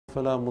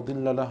فلا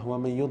مضل له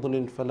ومن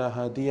يضلل فلا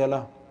هادي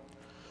له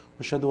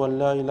واشهد ان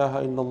لا اله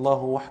الا الله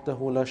وحده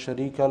لا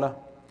شريك له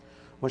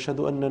واشهد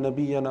ان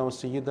نبينا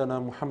وسيدنا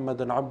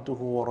محمدا عبده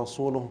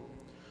ورسوله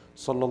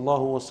صلى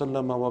الله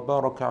وسلم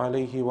وبارك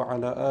عليه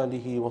وعلى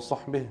اله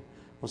وصحبه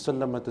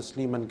وسلم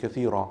تسليما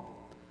كثيرا.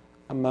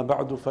 اما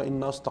بعد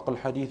فان اصدق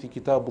الحديث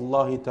كتاب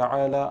الله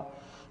تعالى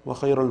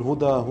وخير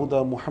الهدى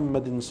هدى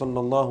محمد صلى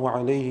الله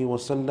عليه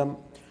وسلم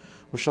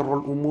وشر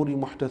الامور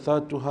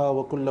محدثاتها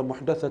وكل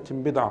محدثه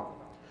بدعه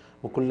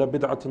وكل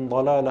بدعة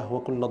ضلالة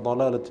وكل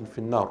ضلالة في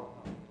النار.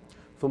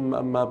 ثم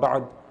أما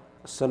بعد.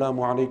 السلام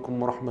عليكم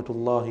ورحمة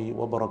الله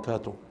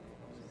وبركاته.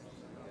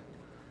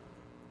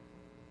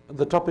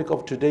 The topic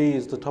of today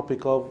is the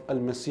topic of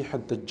Al-Masih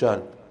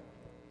al-Dajjal.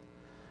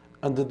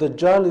 And the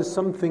Dajjal is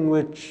something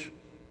which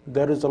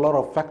there is a lot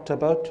of fact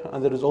about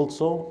and there is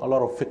also a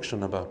lot of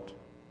fiction about.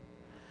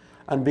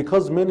 And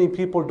because many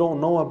people don't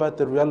know about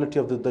the reality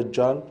of the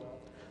Dajjal,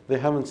 they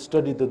haven't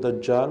studied the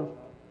Dajjal,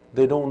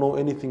 they don't know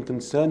anything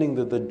concerning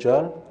the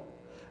Dajjal,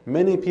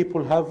 many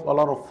people have a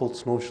lot of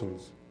false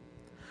notions.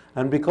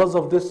 And because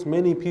of this,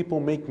 many people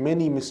make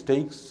many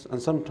mistakes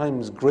and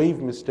sometimes grave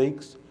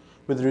mistakes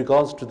with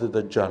regards to the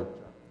Dajjal.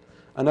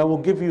 And I will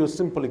give you a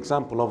simple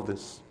example of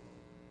this.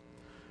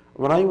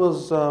 When I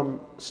was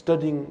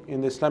studying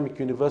in the Islamic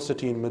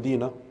University in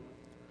Medina,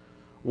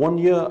 one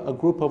year a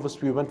group of us,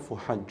 we went for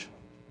Hajj.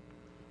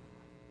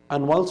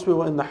 And whilst we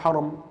were in the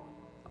Haram,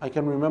 I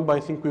can remember, I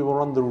think we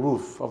were on the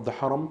roof of the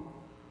Haram.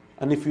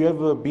 And if you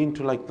ever been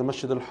to like the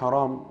Masjid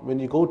al-Haram, when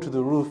you go to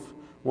the roof,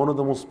 one of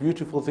the most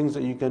beautiful things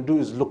that you can do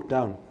is look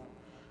down.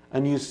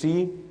 And you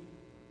see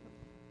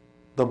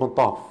the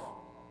mataf,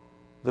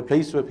 the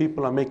place where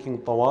people are making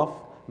tawaf.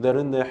 They're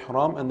in the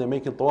ihram and they're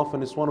making tawaf,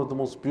 and it's one of the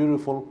most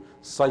beautiful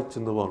sights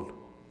in the world.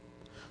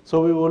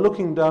 So we were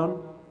looking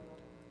down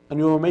and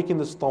we were making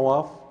this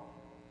tawaf,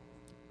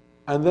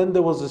 and then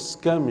there was a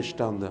skirmish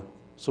down there.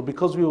 So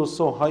because we were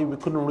so high, we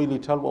couldn't really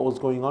tell what was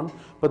going on,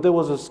 but there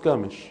was a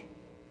skirmish.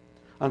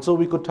 And so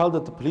we could tell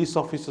that the police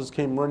officers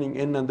came running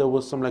in and there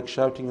was some like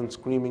shouting and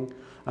screaming,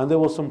 and there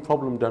was some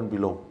problem down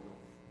below.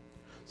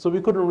 So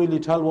we couldn't really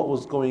tell what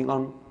was going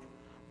on.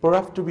 But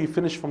after we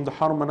finished from the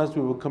Haram and as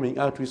we were coming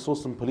out, we saw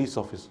some police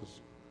officers.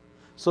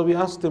 So we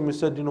asked them, we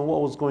said,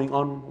 what was going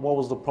on? What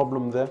was the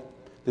problem there?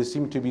 There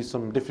seemed to be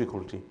some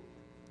difficulty.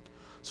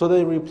 So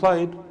they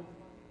replied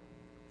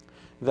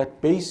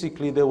that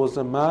basically there was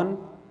a man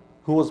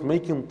who was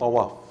making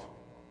tawaf.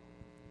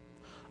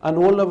 And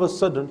all of a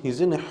sudden,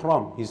 he's in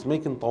ihram, he's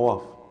making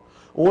tawaf.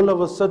 All of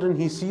a sudden,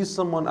 he sees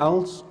someone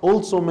else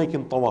also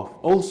making tawaf,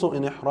 also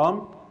in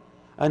ihram,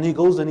 and he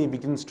goes and he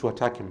begins to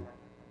attack him.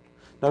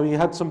 Now he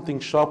had something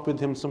sharp with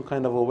him, some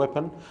kind of a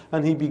weapon,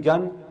 and he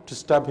began to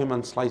stab him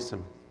and slice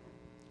him.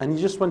 And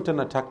he just went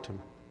and attacked him.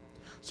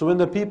 So when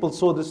the people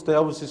saw this, they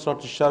obviously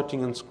started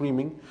shouting and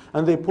screaming,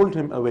 and they pulled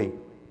him away.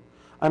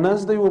 And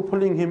as they were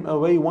pulling him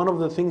away, one of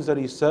the things that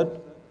he said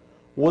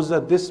was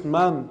that this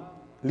man,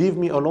 leave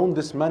me alone,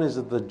 this man is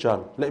a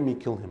Dajjal, let me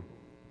kill him.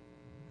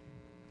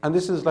 And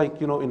this is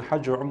like, in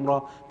Hajj or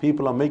Umrah,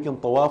 people are making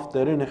tawaf,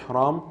 they're in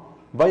ihram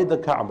by the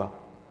Kaaba.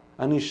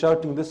 And he's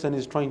shouting this and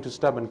he's trying to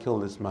stab and kill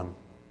this man.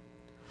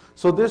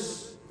 So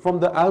this,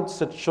 from the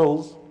outset,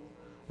 shows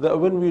that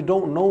when we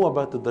don't know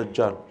about the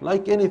Dajjal,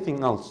 like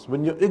anything else,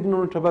 when you're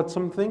ignorant about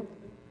something,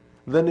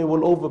 then it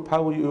will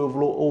overpower you, it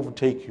will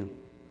overtake you.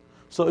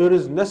 So it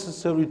is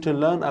necessary to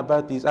learn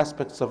about these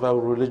aspects of our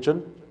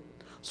religion,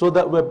 so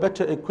that we're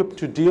better equipped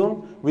to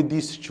deal with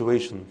these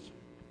situations.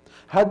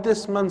 Had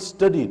this man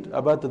studied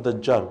about the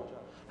Dajjal,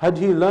 had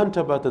he learnt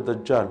about the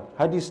Dajjal,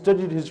 had he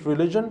studied his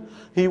religion,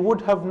 he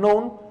would have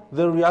known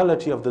the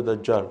reality of the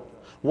Dajjal.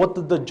 What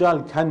the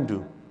Dajjal can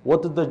do,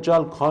 what the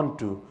Dajjal can't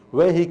do,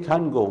 where he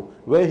can go,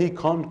 where he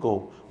can't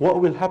go,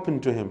 what will happen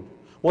to him,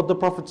 what the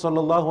Prophet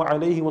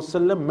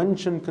ﷺ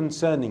mentioned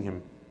concerning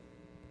him.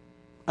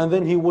 And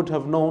then he would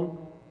have known,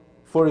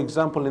 for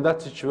example, in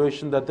that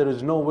situation, that there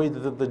is no way that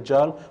the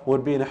Dajjal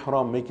would be in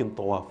ihram making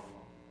tawaf.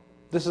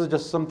 This is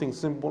just something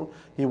simple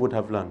he would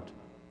have learned.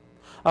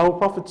 Our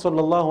Prophet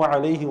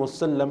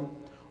ﷺ,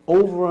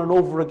 over and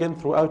over again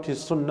throughout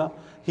his sunnah,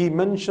 he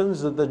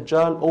mentions the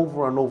Dajjal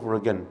over and over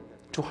again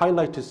to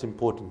highlight its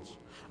importance.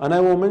 And I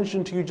will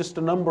mention to you just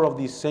a number of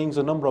these sayings,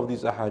 a number of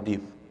these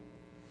ahadith.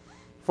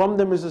 From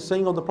them is the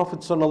saying of the Prophet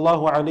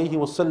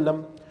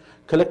ﷺ,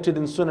 collected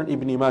in Sunan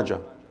Ibn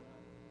Majah.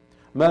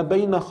 ما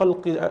بين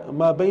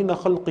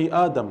خلق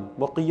آدم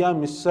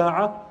وقيام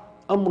الساعة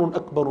أمر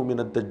أكبر من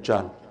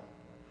الدجال.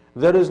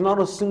 There is not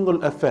a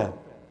single affair,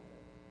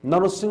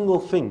 not a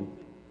single thing,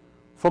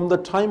 from the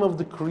time of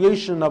the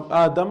creation of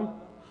Adam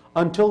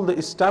until the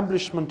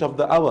establishment of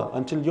the hour,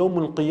 until Yawm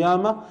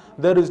al-Qiyamah,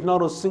 there is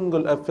not a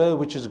single affair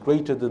which is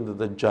greater than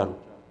the Dajjal.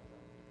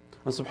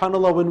 And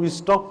subhanAllah, when we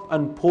stop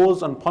and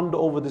pause and ponder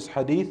over this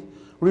hadith,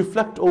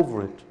 reflect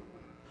over it.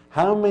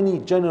 How many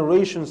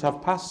generations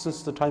have passed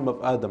since the time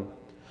of Adam?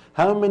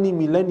 How many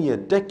millennia,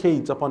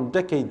 decades upon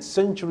decades,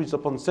 centuries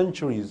upon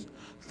centuries,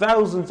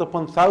 thousands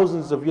upon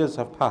thousands of years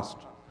have passed.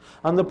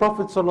 And the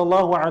Prophet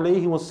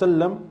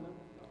ﷺ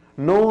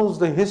knows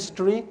the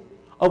history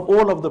of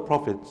all of the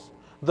prophets.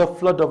 The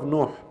flood of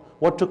Nuh,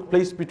 what took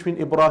place between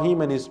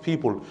Ibrahim and his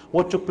people,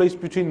 what took place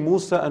between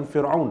Musa and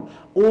Fir'aun,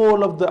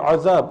 all of the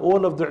azab,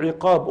 all of the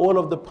iqab, all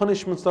of the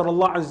punishments that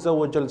Allah Azza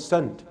wa Jal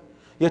sent.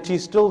 Yet he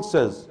still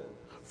says,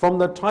 from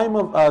the time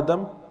of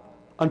Adam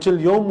until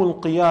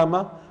Yawmul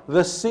Qiyamah,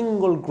 the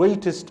single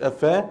greatest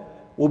affair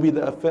will be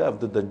the affair of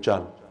the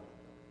Dajjal.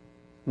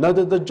 Now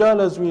the Dajjal,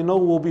 as we know,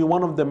 will be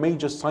one of the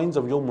major signs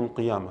of Yawmul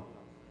Qiyamah.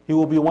 He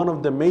will be one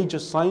of the major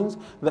signs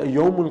that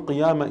Yawmul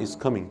Qiyamah is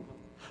coming.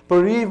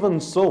 But even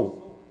so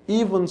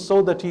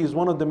that he is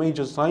one of the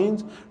major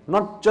signs,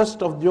 not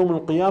just of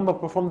Yawmul Qiyamah,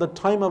 but from the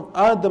time of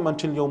Adam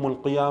until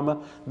Yawmul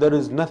Qiyamah, there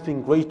is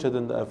nothing greater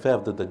than the affair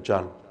of the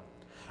Dajjal.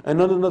 And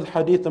in another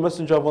hadith, the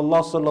Messenger of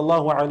Allah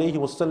sallallahu alayhi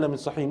wa sallam in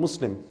Sahih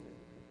Muslim,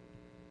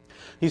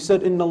 he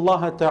said, إِنَّ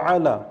اللَّهَ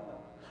تَعَالَى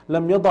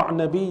لَمْ يَضَعْ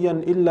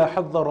نَبِيًّا إِلَّا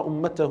حَذَّرَ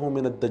أُمَّتَهُ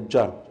مِنَ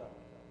الدَّجَّالِ.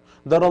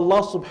 That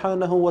Allah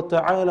subhanahu wa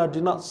ta'ala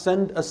did not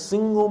send a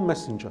single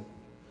messenger.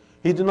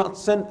 He did not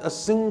send a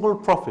single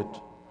prophet,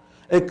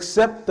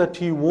 except that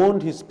he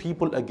warned his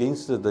people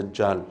against the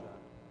Dajjal.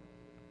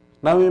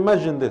 Now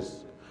imagine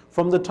this.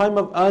 From the time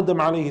of Adam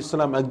alayhi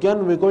salam,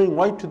 again we're going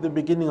right to the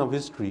beginning of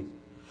history,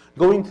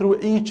 going through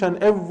each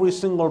and every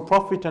single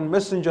prophet and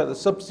messenger that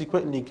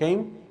subsequently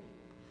came,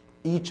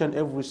 each and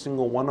every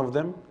single one of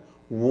them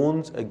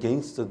warns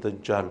against the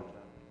Dajjal.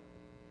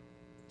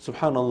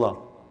 Subhanallah.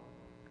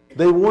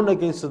 They warn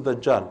against the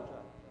Dajjal.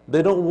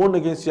 They don't warn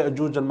against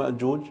Ya'juj and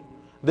Ma'juj.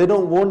 They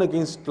don't warn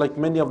against like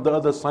many of the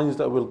other signs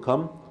that will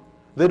come.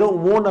 They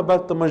don't warn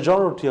about the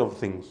majority of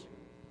things.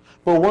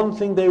 But one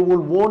thing they will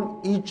warn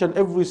each and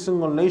every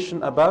single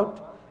nation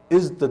about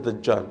is the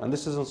Dajjal. And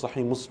this is in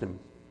Sahih Muslim.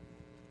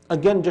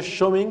 Again, just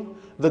showing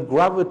the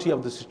gravity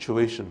of the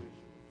situation.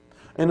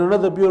 In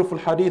another beautiful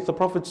hadith, the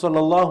Prophet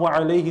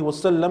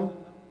ﷺ,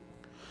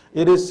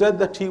 it is said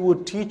that he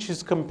would teach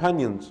his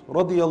companions,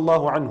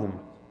 radiyallahu anhum,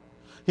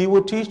 he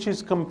would teach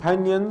his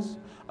companions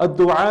a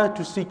dua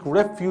to seek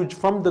refuge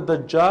from the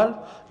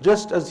Dajjal,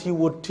 just as he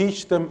would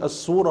teach them a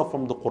surah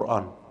from the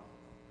Quran.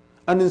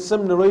 And in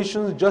some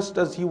narrations, just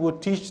as he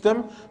would teach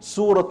them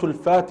Surah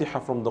Al-Fatiha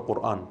from the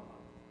Quran.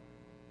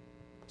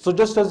 So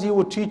just as he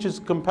would teach his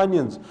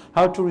companions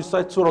how to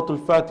recite Surah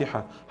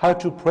Al-Fatiha, how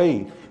to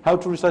pray, how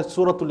to recite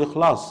Surah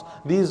Al-Ikhlas,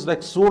 these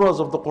like surahs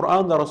of the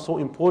Quran that are so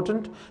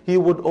important, he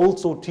would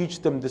also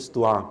teach them this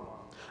dua.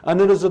 And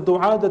it is a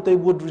dua that they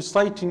would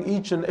recite in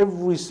each and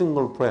every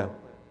single prayer.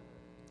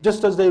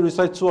 Just as they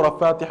recite Surah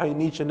Fatiha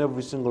in each and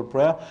every single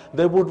prayer,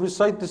 they would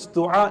recite this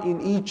dua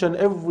in each and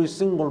every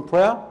single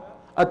prayer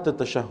at the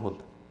tashahhud.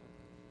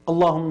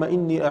 اللهم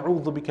إني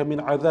أعوذ بك من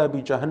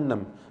عذاب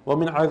جهنم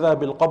ومن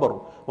عذاب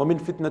القبر ومن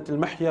فتنة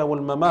المحيا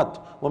والممات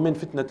ومن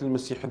فتنة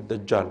المسيح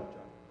الدجال.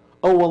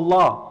 Oh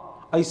Allah,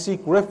 I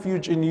seek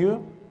refuge in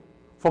you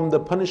from the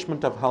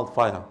punishment of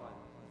hellfire,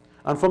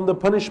 and from the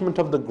punishment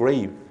of the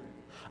grave,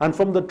 and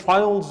from the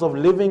trials of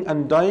living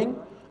and dying,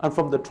 and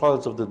from the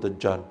trials of the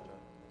Dajjal.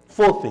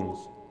 4 things.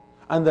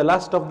 And the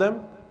last of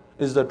them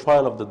is the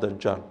trial of the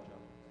Dajjal.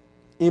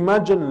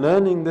 Imagine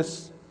learning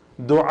this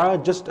dua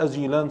just as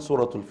you learn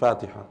Surah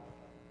Al-Fatiha.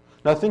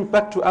 Now think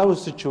back to our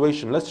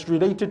situation. Let's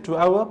relate it to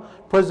our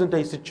present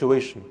day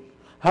situation.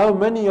 How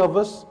many of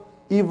us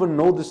even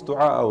know this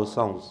dua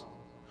ourselves?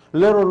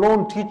 Let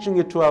alone teaching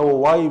it to our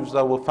wives,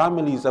 our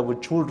families, our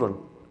children.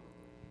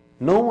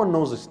 No one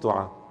knows this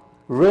dua.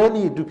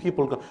 Rarely do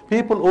people come.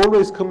 People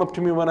always come up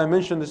to me when I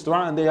mention this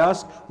dua and they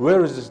ask,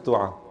 where is this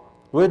dua?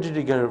 Where did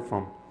you get it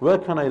from? Where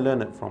can I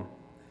learn it from?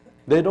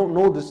 They don't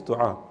know this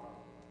dua.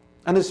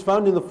 And it's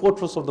found in the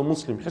Fortress of the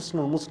Muslim,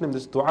 Hisnul Muslim,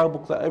 this dua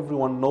book that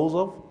everyone knows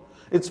of.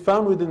 It's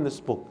found within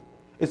this book.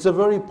 It's a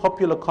very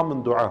popular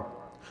common dua.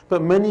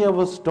 But many of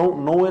us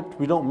don't know it,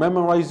 we don't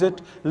memorize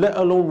it, let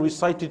alone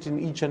recite it in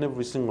each and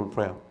every single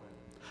prayer.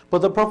 But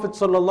the Prophet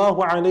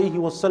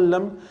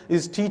ﷺ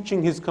is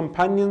teaching his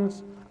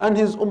companions and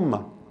his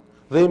ummah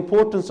the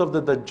importance of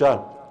the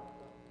Dajjal,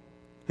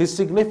 his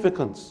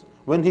significance,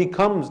 when he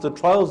comes, the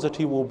trials that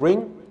he will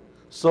bring.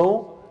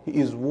 So he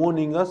is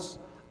warning us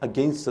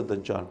against the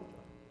Dajjal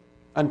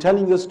and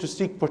telling us to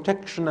seek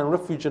protection and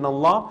refuge in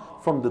Allah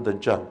from the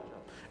Dajjal.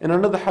 In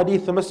another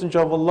hadith, the Messenger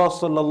of Allah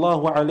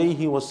sallallahu alayhi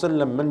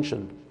wasallam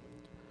mentioned,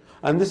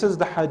 and this is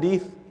the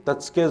hadith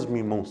that scares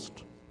me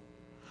most.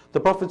 The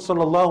Prophet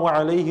sallallahu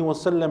alayhi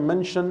wasallam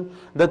mentioned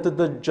that the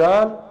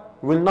Dajjal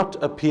will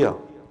not appear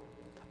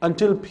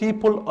until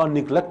people are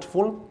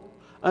neglectful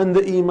and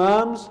the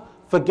Imams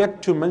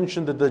forget to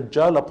mention the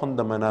Dajjal upon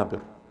the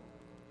manabir.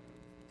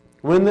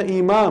 When the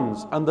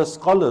Imams and the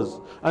scholars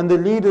and the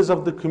leaders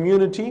of the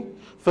community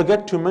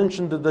forget to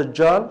mention the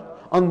Dajjal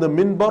on the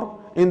minbar,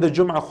 in the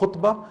Jum'ah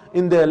khutbah,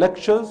 in their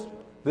lectures,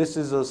 this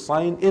is a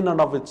sign in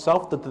and of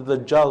itself that the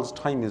Dajjal's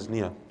time is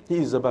near. He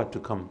is about to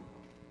come.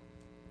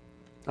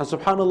 And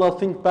subhanAllah,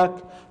 think back,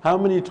 how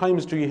many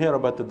times do you hear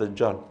about the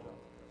Dajjal?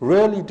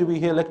 Rarely do we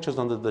hear lectures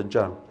on the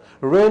Dajjal.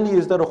 Rarely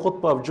is there a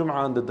khutbah of Jum'ah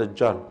on the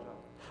Dajjal.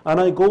 And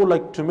I go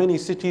like to many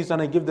cities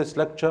and I give this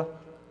lecture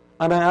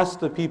and I ask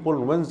the people,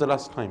 when's the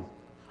last time?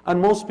 And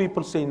most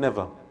people say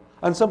never.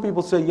 And some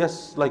people say,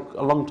 yes, like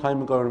a long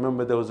time ago, I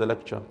remember there was a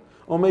lecture.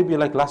 Or maybe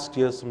like last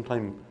year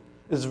sometime.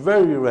 It's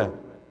very rare.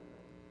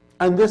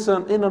 And this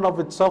in and of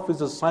itself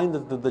is a sign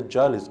that the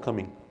Dajjal is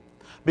coming.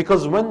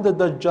 Because when the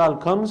Dajjal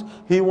comes,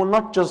 he will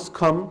not just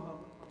come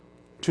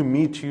to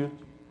meet you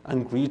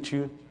and greet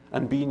you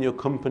and be in your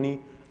company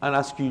and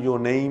ask you your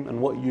name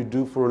and what you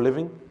do for a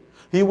living.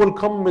 He will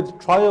come with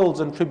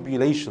trials and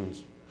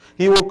tribulations.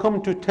 He will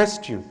come to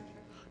test you,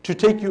 to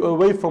take you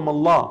away from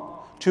Allah,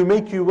 to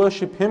make you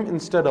worship Him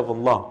instead of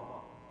Allah.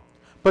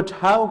 But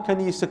how can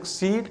he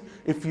succeed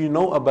if you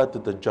know about the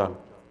Dajjal?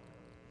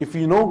 If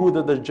you know who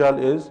the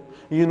Dajjal is,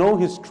 you know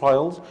his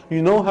trials,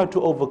 you know how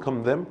to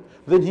overcome them,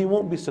 then he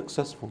won't be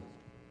successful.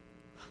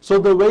 So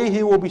the way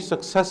he will be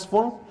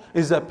successful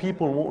is that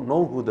people won't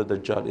know who the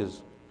Dajjal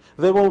is.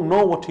 They won't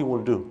know what he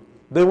will do.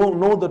 They won't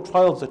know the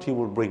trials that he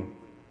will bring.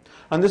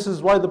 And this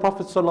is why the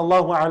Prophet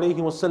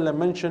ﷺ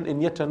mentioned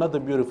in yet another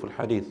beautiful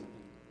hadith,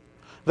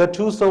 that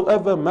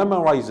whosoever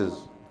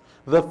memorizes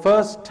the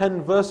first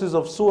 10 verses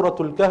of Surah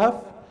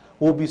Al-Kahf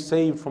will be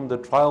saved from the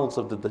trials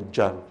of the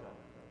Dajjal.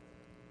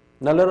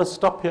 Now let us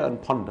stop here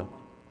and ponder.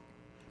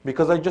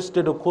 Because I just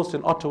did a course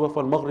in Ottawa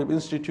for Al-Maghrib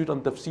Institute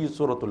on Tafsir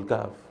Surah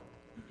Al-Kahf.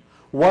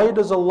 Why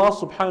does Allah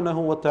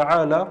subhanahu wa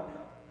ta'ala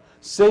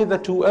say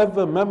that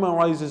whoever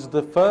memorizes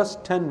the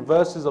first 10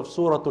 verses of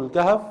Surah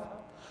Al-Kahf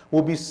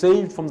will be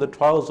saved from the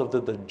trials of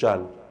the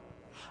Dajjal?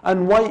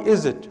 And why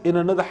is it in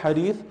another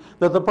hadith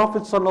that the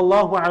Prophet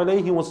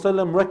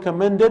ﷺ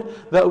recommended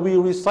that we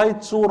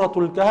recite Surah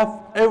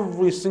Al-Kahf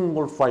every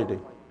single Friday?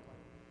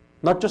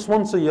 Not just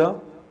once a year,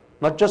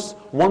 not just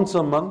once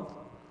a month,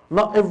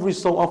 not every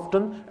so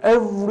often,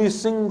 every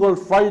single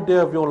Friday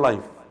of your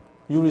life,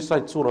 you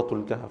recite Surah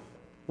Al-Kahf.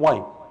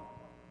 Why?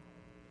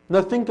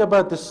 Now think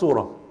about this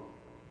surah.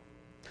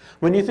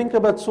 When you think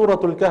about Surah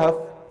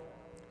Al-Kahf,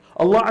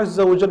 Allah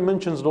Azza wa Jal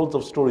mentions loads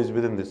of stories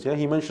within this. Yeah?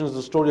 He mentions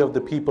the story of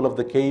the people of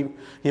the cave.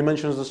 He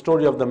mentions the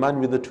story of the man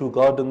with the 2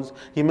 gardens.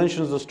 He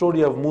mentions the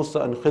story of Musa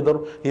and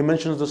Khidr. He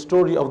mentions the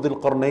story of Dhul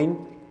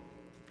Qarnayn.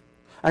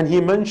 And he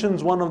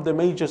mentions one of the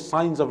major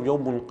signs of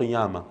Yawmul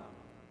Qiyamah.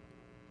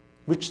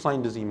 Which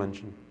sign does he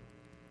mention?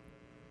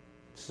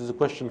 This is a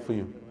question for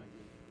you.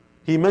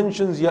 He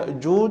mentions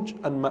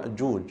Ya'juj and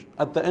Ma'juj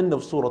at the end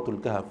of Surah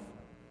Al-Kahf.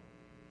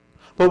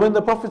 But when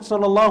the Prophet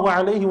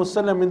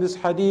ﷺ in this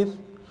hadith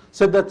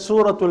said that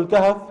Surah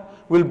Al-Kahf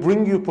will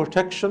bring you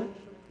protection,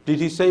 did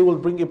he say will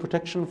bring you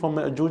protection from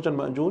Ma'juj and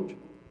Ma'juj?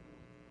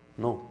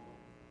 No.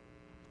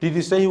 Did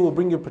he say he will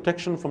bring you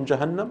protection from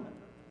Jahannam?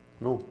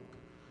 No.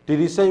 Did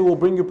he say he will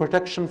bring you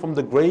protection from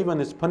the grave and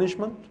its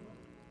punishment?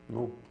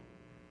 No.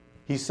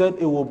 He said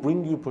it will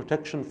bring you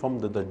protection from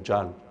the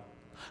Dajjal.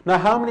 Now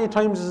how many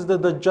times is the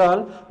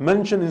Dajjal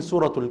mentioned in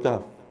Surah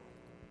Al-Kahf?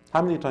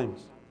 How many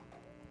times?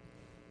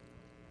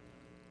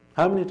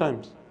 How many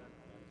times?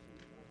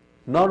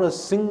 Not a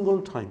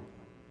single time.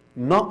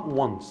 Not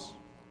once.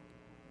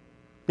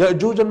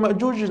 Ya'juj and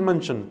Ma'juj is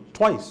mentioned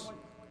twice.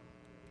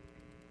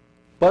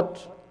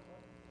 But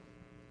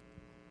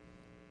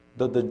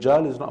the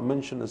Dajjal is not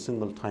mentioned a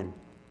single time.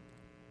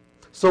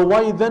 So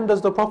why then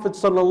does the Prophet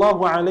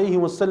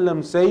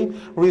ﷺ say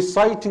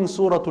reciting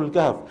Surah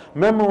Al-Kahf,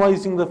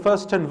 memorizing the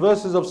first 10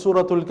 verses of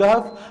Surah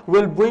Al-Kahf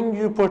will bring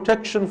you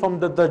protection from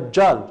the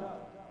Dajjal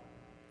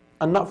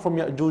and not from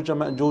Ya'juj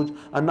and Ma'juj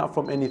and not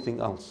from anything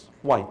else?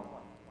 Why?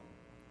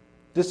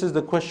 This is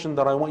the question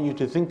that I want you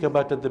to think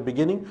about at the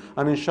beginning,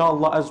 and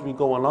inshallah as we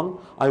go along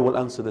I will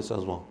answer this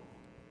as well.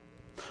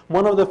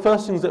 One of the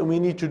first things that we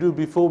need to do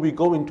before we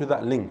go into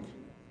that link,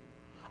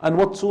 and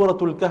what Surah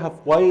Al-Kahf,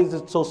 why is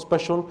it so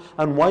special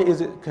and why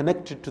is it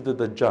connected to the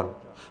Dajjal?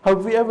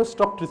 Have we ever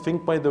stopped to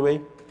think, by the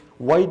way,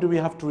 why do we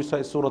have to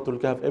recite Surah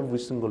Al-Kahf every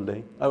single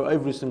day, or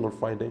every single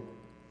Friday?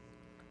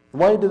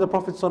 Why did the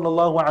Prophet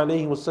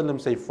ﷺ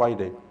say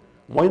Friday?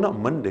 Why not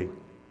Monday?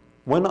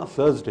 Why not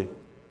Thursday?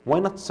 Why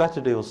not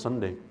Saturday or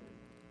Sunday?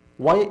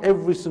 Why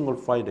every single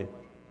Friday?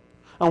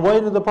 And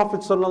why did the Prophet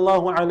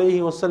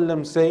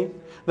ﷺ say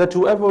that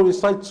whoever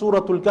recites Surah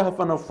Al-Kahf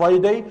on a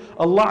Friday,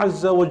 Allah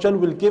Azza wa Jal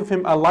will give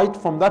him a light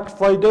from that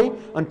Friday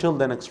until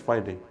the next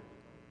Friday?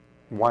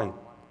 Why?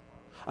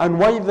 And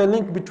why the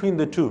link between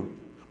the two?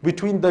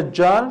 Between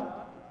Dajjal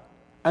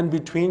and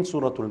between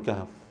Surah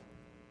Al-Kahf?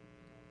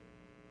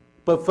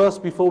 But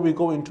first, before we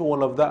go into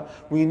all of that,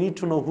 we need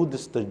to know who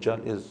this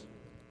Dajjal is.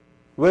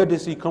 Where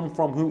does he come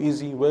from? Who is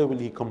he? Where will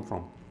he come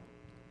from?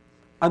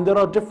 And there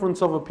are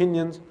difference of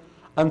opinions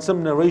and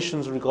some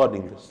narrations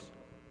regarding this.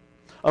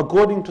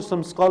 According to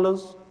some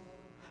scholars,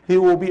 he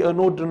will be an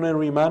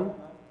ordinary man,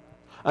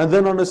 and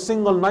then on a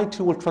single night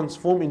he will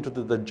transform into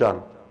the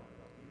Dajjal.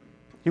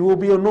 He will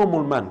be a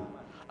normal man,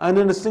 and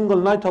in a single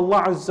night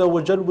Allah Azza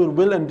wa Jal will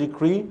will and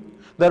decree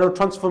that a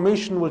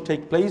transformation will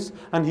take place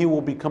and he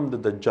will become the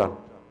Dajjal.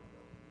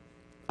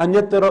 And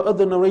yet there are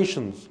other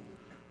narrations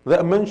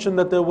that mention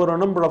that there were a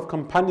number of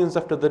companions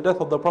after the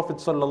death of the Prophet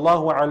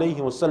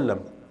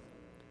ﷺ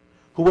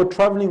who were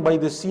traveling by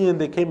the sea and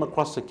they came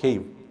across a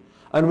cave.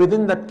 And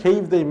within that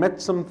cave they met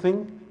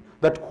something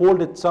that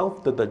called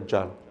itself the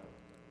Dajjal.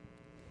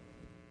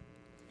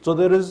 So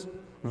there is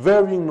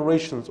varying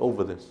narrations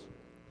over this.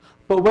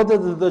 But whether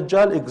the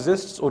Dajjal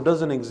exists or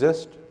doesn't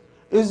exist,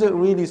 is it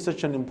really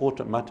such an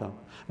important matter?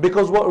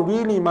 Because what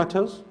really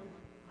matters,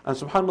 and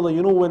subhanAllah,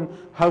 you know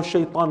how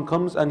shaitan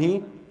comes and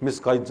he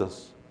misguides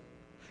us.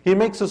 He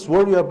makes us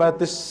worry about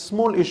this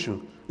small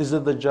issue. Is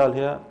the Dajjal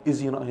here? Is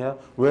he not here?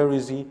 Where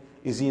is he?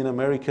 Is he in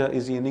America?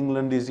 Is he in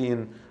England? Is he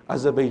in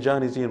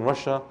Azerbaijan? Is he in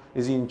Russia?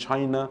 Is he in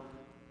China?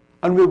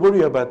 And we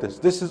worry about this.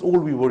 This is all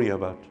we worry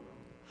about.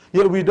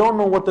 Yet we don't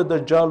know what the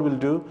Dajjal will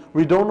do.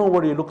 We don't know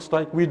what he looks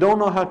like. We don't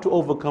know how to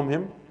overcome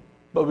him.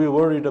 But we're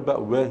worried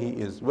about where he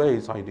is, where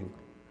he's hiding.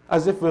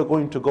 As if we're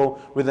going to go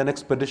with an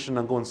expedition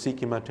and go and seek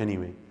him out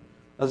anyway.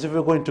 As if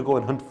we're going to go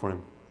and hunt for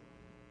him.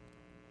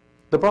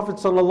 The Prophet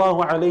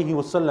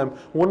ﷺ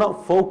will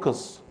not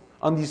focus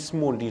on these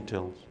small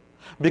details.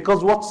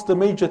 Because what's the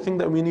major thing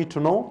that we need to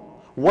know?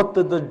 What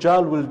the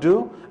Dajjal will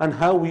do and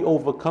how we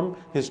overcome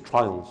his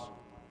trials.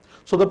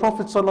 So the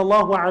Prophet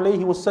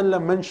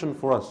ﷺ mentioned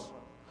for us,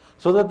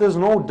 so that there's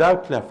no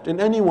doubt left in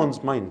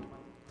anyone's mind,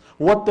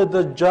 what the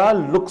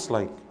Dajjal looks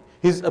like,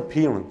 his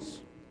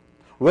appearance,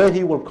 where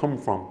he will come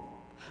from,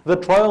 the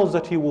trials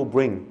that he will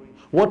bring,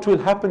 what will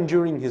happen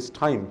during his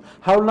time,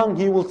 how long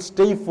he will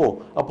stay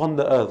for upon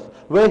the earth,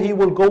 where he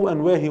will go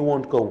and where he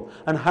won't go,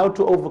 and how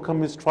to overcome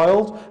his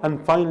trials,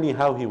 and finally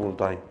how he will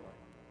die.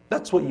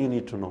 That's what you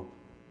need to know.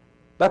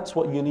 That's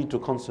what you need to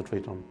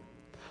concentrate on.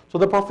 So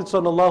the Prophet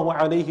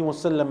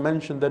ﷺ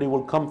mentioned that he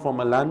will come from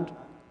a land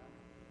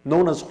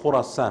known as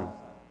Khurasan.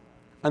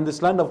 And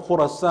this land of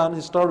Khurasan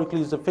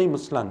historically is a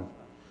famous land.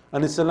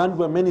 And it's a land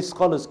where many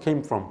scholars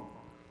came from,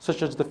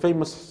 such as the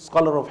famous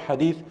scholar of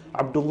hadith,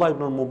 Abdullah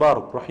ibn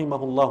al-Mubarak,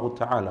 rahimahullah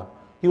ta'ala.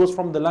 He was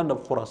from the land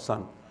of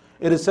Khurasan.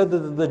 It is said that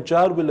the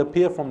Dajjal will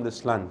appear from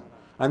this land.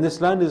 And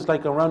this land is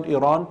like around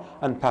Iran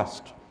and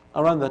past,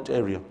 around that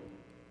area.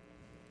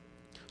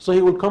 So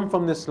he will come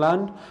from this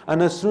land,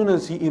 and as soon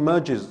as he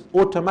emerges,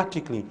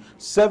 automatically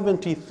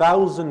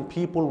 70,000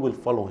 people will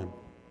follow him.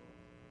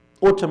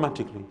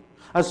 Automatically.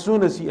 As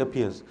soon as he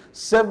appears,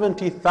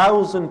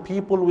 70,000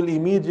 people will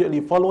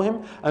immediately follow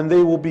him, and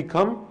they will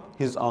become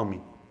his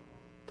army.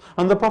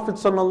 And the Prophet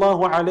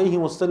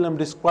ﷺ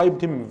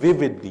described him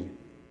vividly.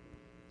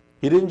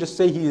 He didn't just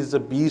say he is a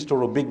beast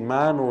or a big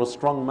man or a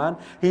strong man.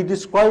 He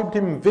described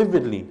him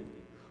vividly.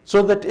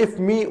 So that if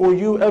me or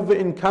you ever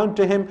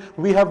encounter him,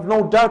 we have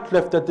no doubt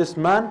left that this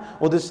man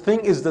or this thing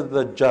is the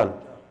Dajjal.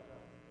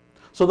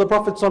 So the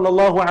Prophet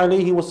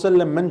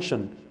ﷺ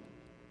mentioned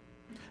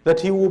that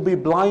he will be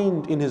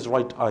blind in his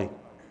right eye.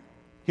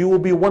 He will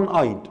be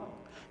one-eyed.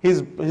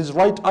 His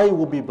right eye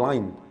will be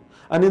blind.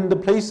 And in the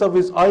place of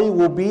his eye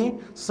will be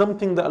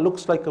something that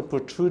looks like a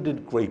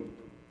protruded grape.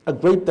 A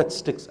grape that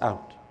sticks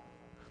out.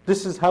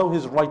 This is how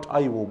his right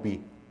eye will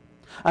be.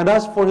 And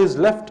as for his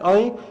left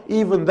eye,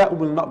 even that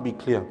will not be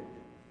clear.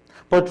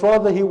 But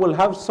rather he will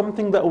have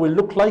something that will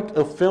look like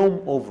a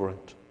film over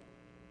it.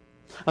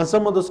 And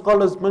some of the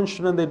scholars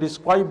mentioned and they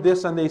described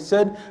this and they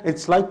said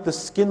it's like the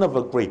skin of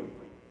a grape.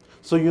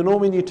 So you know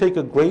when you take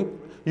a grape,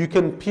 you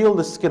can peel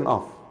the skin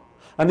off.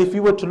 And if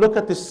you were to look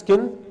at the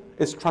skin,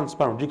 it's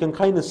transparent. You can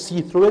kind of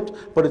see through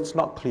it, but it's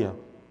not clear.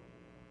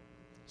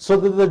 So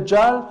the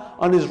Dajjal,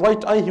 on his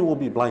right eye, he will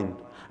be blind.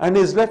 And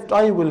his left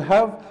eye will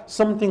have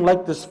something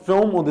like this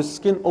film or this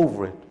skin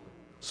over it.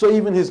 So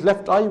even his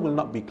left eye will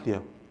not be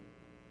clear.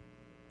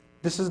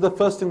 This is the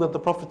first thing that the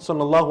Prophet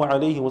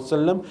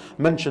ﷺ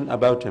mentioned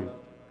about him.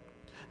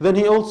 Then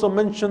he also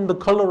mentioned the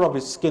color of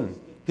his skin,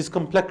 his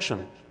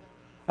complexion.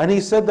 And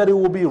he said that it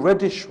will be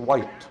reddish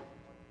white.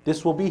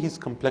 This will be his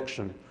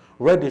complexion,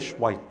 reddish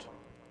white.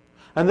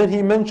 And then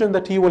he mentioned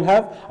that he will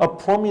have a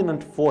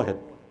prominent forehead.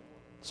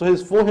 So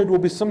his forehead will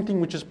be something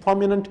which is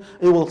prominent,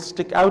 it will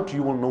stick out,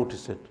 you will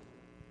notice it.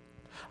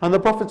 And the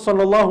Prophet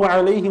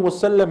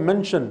ﷺ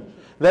mentioned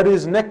that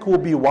his neck will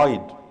be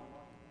wide.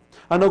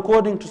 And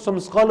according to some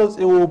scholars,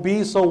 it will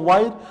be so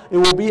wide, it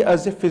will be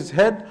as if his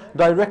head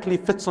directly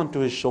fits onto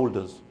his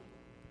shoulders.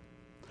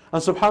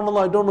 And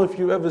subhanAllah, I don't know if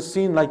you've ever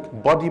seen like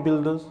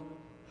bodybuilders,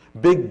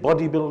 big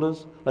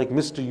bodybuilders, like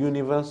Mr.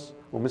 Universe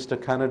or Mr.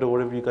 Canada,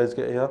 whatever you guys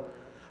get here.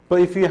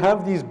 But if you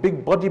have these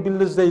big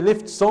bodybuilders, they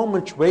lift so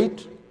much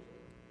weight,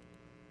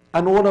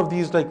 and all of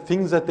these like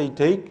things that they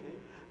take,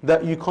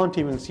 that you can't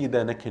even see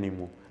their neck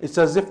anymore. It's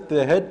as if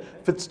their head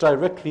fits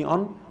directly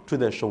on to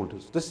their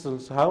shoulders. This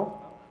is how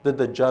the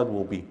Dajjal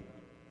will be.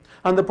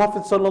 And the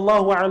Prophet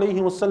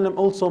ﷺ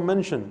also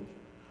mentioned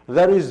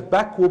that his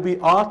back will be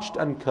arched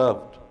and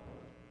curved.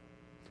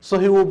 So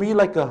he will be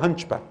like a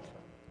hunchback.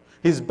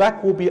 His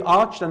back will be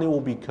arched and it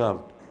will be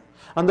curved.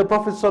 And the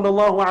Prophet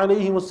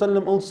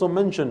ﷺ also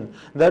mentioned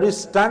that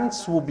his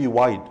stance will be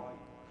wide.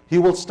 He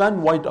will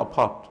stand wide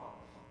apart.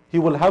 He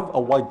will have a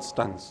wide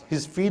stance.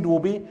 His feet will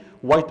be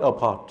wide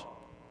apart.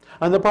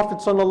 And the Prophet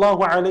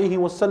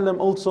ﷺ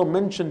also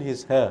mentioned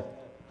his hair.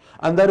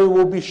 And that it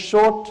will be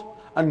short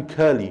and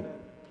curly,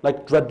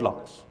 like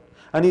dreadlocks.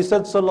 And he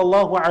said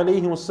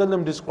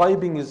ﷺ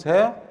describing his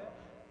hair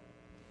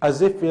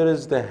as if it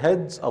is the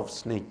heads of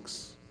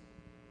snakes.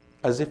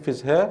 As if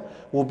his hair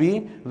will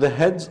be the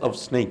heads of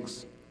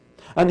snakes.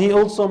 And he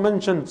also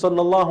mentioned,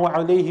 sallallahu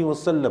alayhi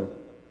wasallam,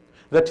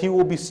 that he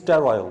will be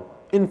sterile,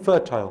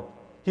 infertile.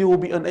 He will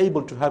be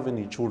unable to have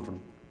any children.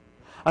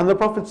 And the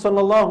Prophet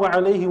sallallahu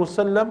alayhi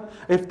wasallam,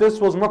 if this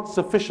was not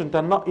sufficient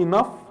and not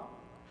enough,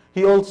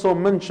 he also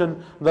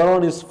mentioned that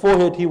on his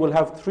forehead he will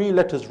have 3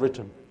 letters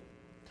written,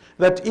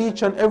 that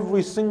each and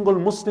every single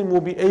Muslim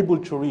will be able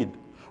to read,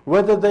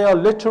 whether they are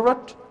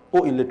literate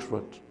or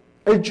illiterate,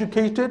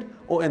 educated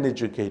or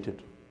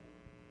uneducated.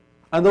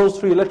 And those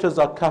 3 letters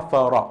are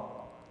kafara,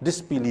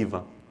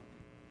 disbeliever.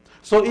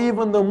 So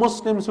even the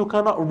Muslims who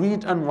cannot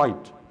read and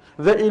write,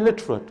 they're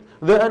illiterate,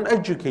 they're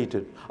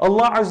uneducated,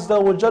 Allah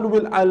Azza wa Jal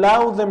will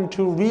allow them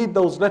to read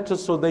those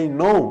letters so they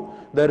know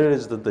that it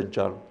is the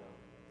Dajjal.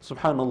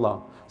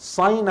 Subhanallah.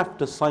 Sign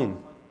after sign,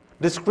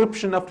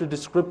 description after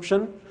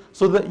description,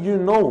 so that you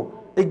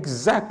know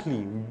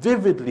exactly,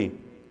 vividly,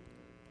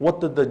 what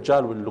the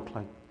Dajjal will look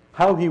like,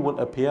 how he will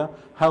appear,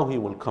 how he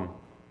will come.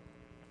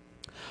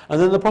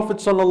 And then the Prophet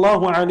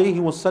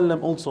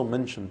ﷺ also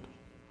mentioned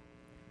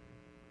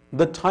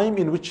the time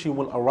in which he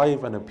will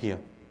arrive and appear.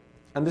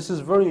 And this is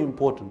very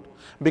important,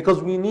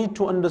 because we need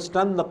to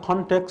understand the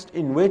context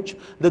in which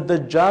the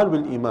Dajjal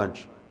will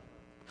emerge.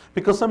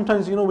 Because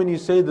sometimes, when you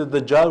say that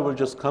the Dajjal will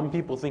just come,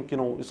 people think,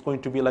 it's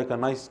going to be like a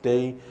nice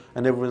day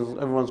and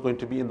everyone's going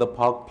to be in the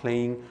park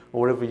playing,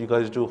 or whatever you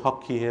guys do,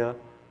 hockey here.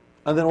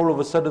 And then all of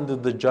a sudden the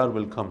Dajjal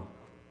will come.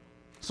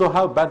 So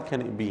how bad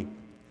can it be?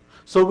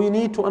 So we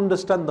need to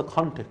understand the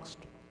context.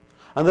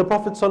 And the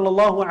Prophet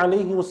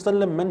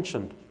ﷺ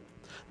mentioned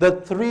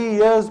that 3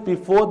 years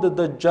before the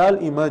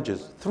Dajjal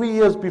emerges, 3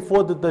 years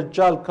before the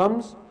Dajjal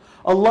comes,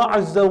 Allah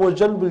Azza wa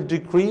Jal will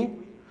decree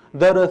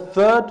that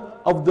 1/3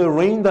 of the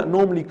rain that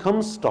normally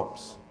comes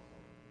stops,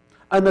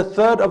 and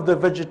 1/3 of the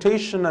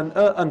vegetation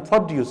and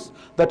produce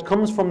that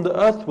comes from the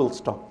earth will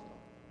stop.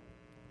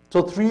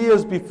 So 3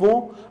 years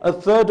before,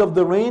 1/3 of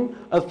the rain,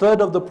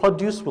 1/3 of the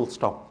produce will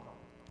stop.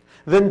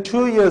 Then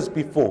 2 years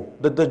before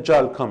the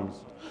Dajjal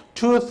comes,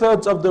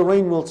 2/3 of the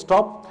rain will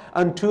stop,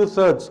 and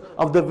 2/3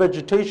 of the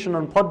vegetation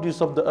and produce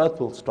of the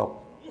earth will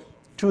stop.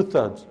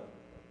 2/3.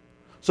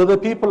 So the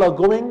people are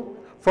going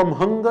from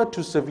hunger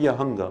to severe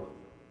hunger,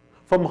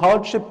 from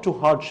hardship to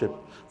hardship,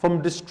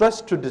 from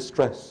distress to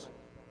distress,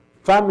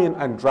 famine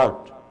and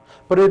drought.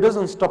 But it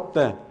doesn't stop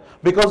there,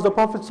 because the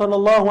Prophet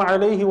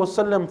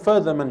ﷺ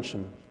further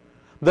mentioned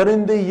that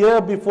in the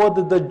year before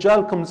the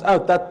Dajjal comes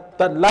out,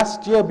 that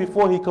last year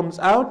before he comes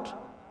out,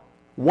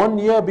 1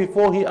 year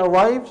before he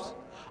arrives,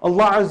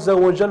 Allah Azza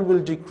wa Jal will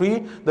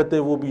decree that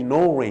there will be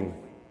no rain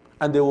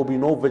and there will be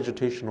no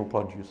vegetational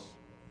produce.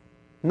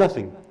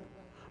 Nothing.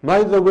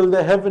 Neither will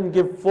the heaven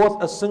give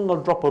forth a single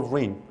drop of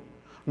rain,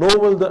 nor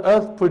will the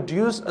earth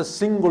produce a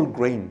single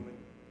grain.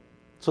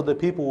 So the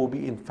people will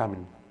be in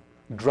famine,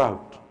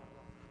 drought.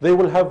 They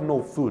will have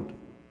no food.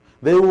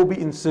 They will be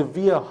in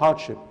severe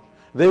hardship.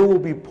 They will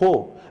be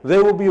poor. They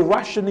will be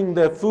rationing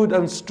their food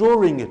and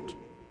storing it,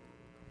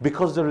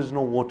 because there is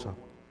no water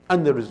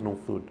and there is no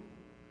food.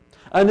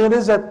 And it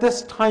is at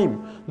this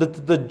time that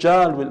the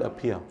Dajjal will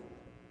appear.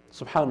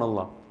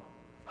 Subhanallah.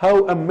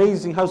 How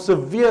amazing, how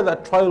severe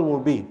that trial will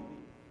be,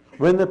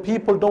 when the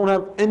people don't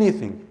have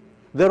anything.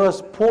 They're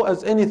as poor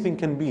as anything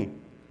can be.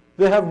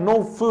 They have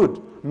no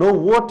food, no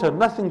water,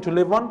 nothing to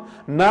live on.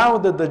 Now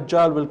the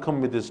Dajjal will come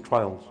with his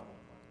trials.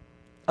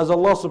 As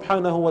Allah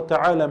subhanahu wa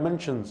ta'ala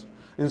mentions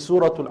in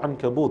Surah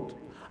Al-Ankabut,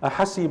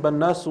 أَحَسِبَ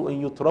النَّاسُ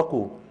أَن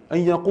يُتْرَكُوا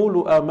أَن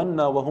يَقُولُوا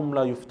آمَنَّا وَهُمْ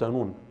لَا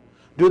يُفْتَنُونَ.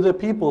 Do the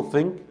people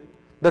think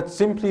that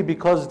simply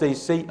because they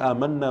say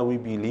Amanna, we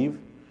believe,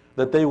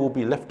 that they will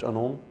be left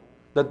alone,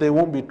 that they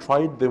won't be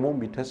tried, they won't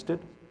be tested?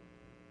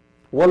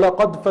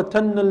 وَلَقَدْ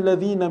فَتَنَّ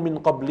الَّذِينَ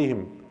مِنْ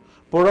قَبْلِهِمْ.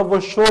 For of a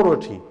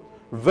surety,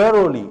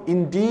 verily,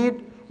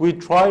 indeed, we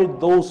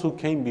tried those who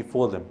came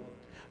before them.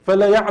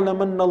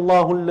 فَلَيَعْلَمَنَّ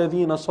اللَّهُ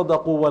الَّذِينَ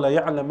صَدَقُوا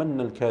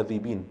وَلَيَعْلَمَنَّ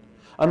الْكَاذِبِينَ.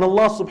 And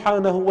Allah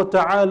subhanahu wa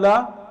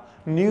ta'ala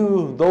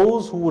knew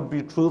those who would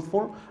be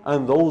truthful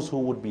and those who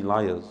would be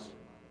liars.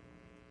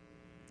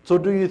 So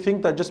do you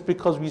think that just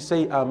because we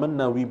say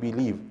Amanna, we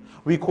believe,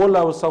 we call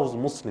ourselves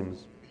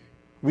Muslims,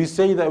 we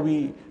say that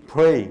we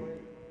pray,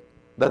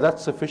 that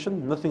that's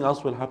sufficient, nothing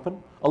else will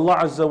happen? Allah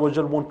Azza wa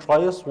Jal won't try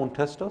us, won't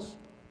test us?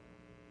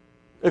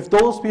 If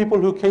those people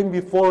who came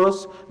before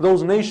us,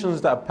 those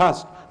nations that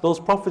passed, those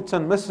prophets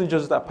and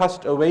messengers that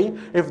passed away,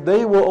 if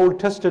they were all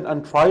tested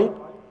and tried,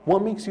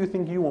 what makes you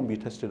think you won't be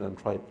tested and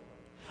tried?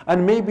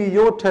 And maybe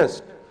your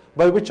test,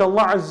 by which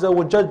Allah Azza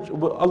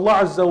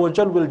wa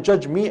Jal will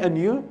judge me and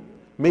you,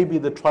 may be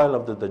the trial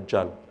of the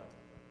Dajjal.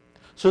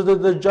 So the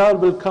Dajjal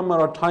will come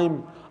at a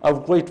time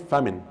of great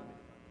famine.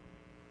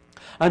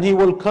 And he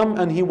will come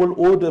and he will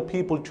order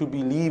people to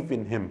believe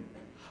in him,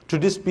 to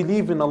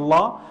disbelieve in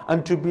Allah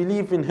and to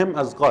believe in him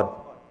as God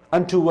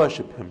and to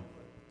worship him.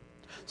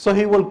 So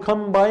he will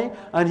come by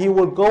and he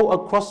will go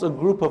across a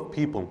group of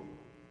people,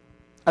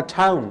 a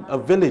town, a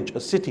village, a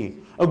city,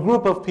 a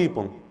group of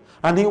people,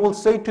 and he will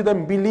say to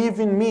them, believe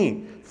in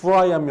me, for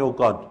I am your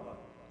God.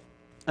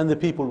 And the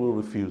people will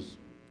refuse.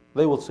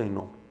 They will say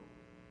no.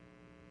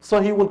 So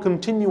he will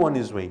continue on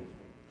his way.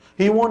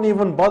 He won't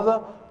even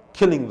bother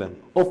killing them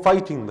or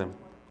fighting them.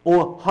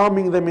 or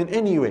harming them in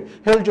any way.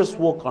 He'll just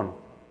walk on.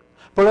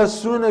 But as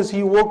soon as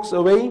he walks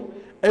away,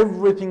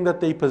 everything that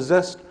they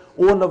possessed,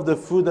 all of the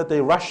food that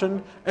they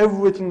rationed,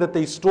 everything that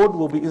they stored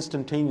will be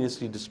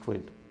instantaneously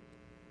destroyed.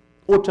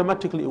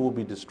 Automatically it will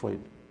be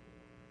destroyed.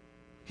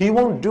 He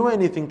won't do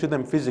anything to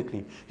them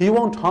physically. He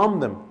won't harm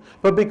them.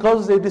 But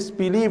because they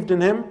disbelieved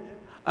in him,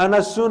 and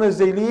as soon as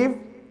they leave,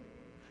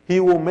 he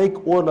will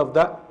make all of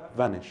that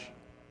vanish.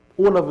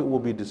 All of it will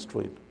be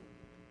destroyed.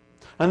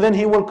 And then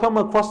he will come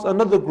across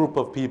another group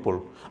of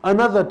people,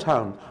 another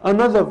town,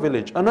 another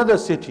village, another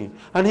city,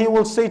 and he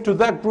will say to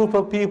that group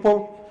of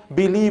people,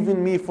 believe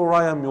in me, for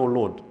I am your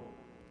Lord.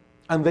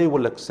 And they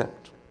will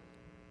accept.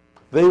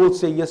 They will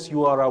say, yes,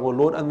 you are our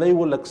Lord, and they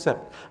will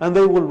accept, and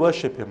they will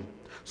worship him.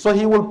 So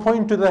he will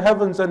point to the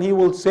heavens and he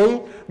will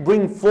say,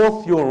 bring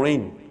forth your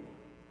rain.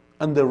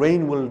 And the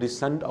rain will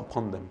descend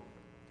upon them.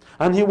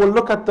 And he will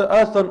look at the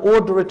earth and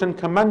order it and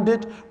command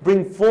it,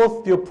 bring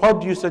forth your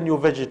produce and your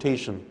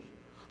vegetation.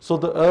 So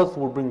the earth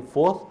will bring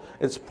forth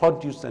its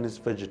produce and its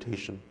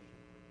vegetation.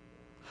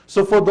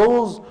 So for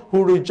those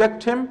who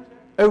reject him,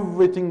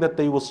 everything that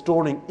they were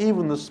storing,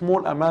 even the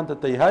small amount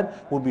that they had,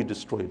 will be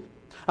destroyed.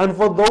 And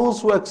for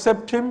those who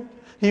accept him,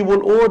 he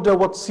will order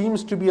what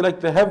seems to be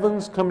like the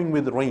heavens coming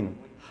with rain,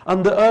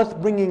 and the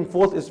earth bringing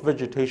forth its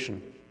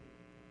vegetation.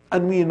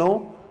 And we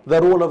know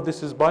that all of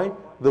this is by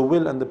the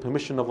will and the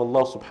permission of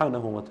Allah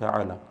subhanahu wa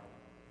ta'ala.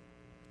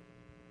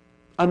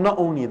 And not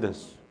only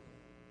this,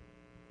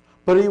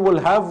 but he will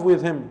have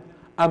with him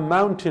a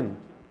mountain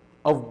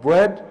of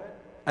bread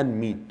and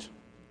meat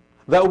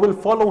that will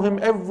follow him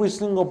every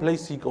single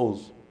place he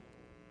goes.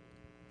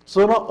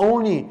 So not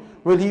only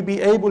will he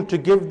be able to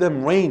give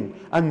them rain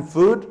and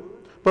food,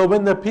 but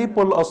when the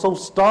people are so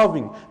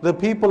starving, the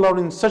people are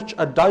in such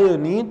a dire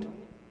need,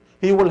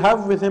 he will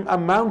have with him a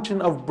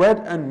mountain of bread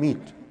and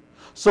meat.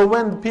 So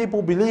when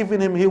people believe in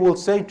him, he will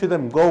say to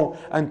them, go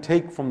and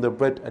take from the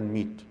bread and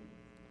meat.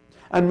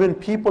 And when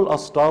people are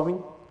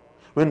starving,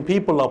 when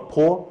people are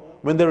poor,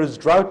 when there is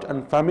drought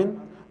and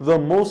famine, the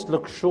most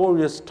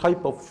luxurious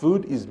type of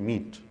food is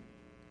meat.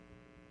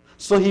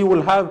 So he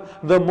will have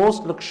the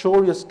most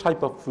luxurious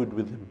type of food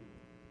with him.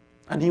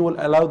 And he will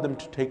allow them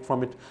to take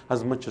from it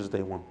as much as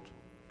they want,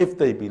 if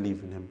they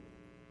believe in him.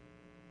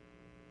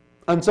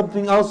 And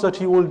something else that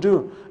he will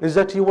do is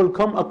that he will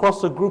come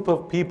across a group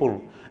of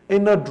people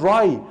in a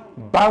dry,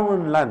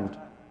 barren land,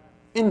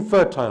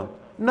 infertile.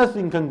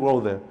 Nothing can grow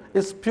there.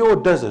 It's pure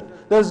desert.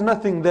 There's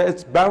nothing there.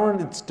 It's barren,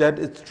 it's dead,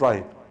 it's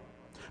dry.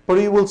 But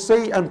he will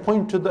say and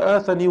point to the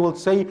earth and he will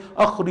say,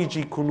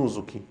 أَخْرِجِي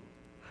كُنُوزُكِ,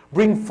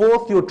 bring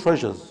forth your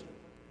treasures.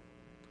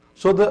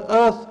 So the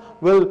earth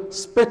will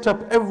spit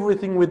up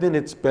everything within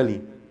its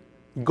belly.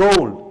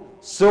 Gold,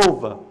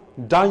 silver,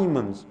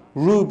 diamonds,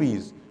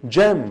 rubies,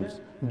 gems,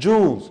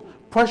 jewels,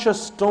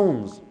 precious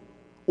stones,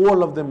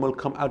 all of them will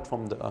come out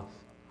from the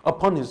earth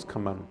upon his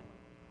command,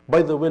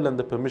 by the will and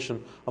the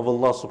permission of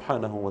Allah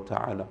subhanahu wa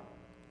ta'ala.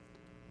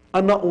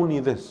 And not only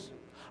this,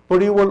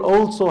 but he will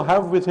also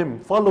have with him,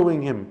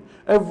 following him,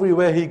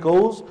 everywhere he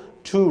goes,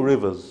 2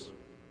 rivers.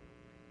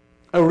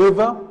 A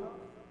river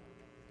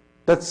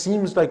that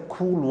seems like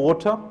cool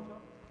water,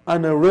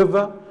 and a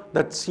river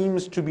that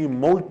seems to be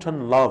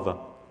molten lava,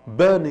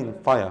 burning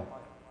fire.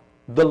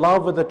 The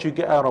lava that you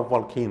get out of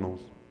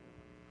volcanoes.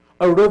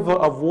 A river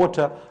of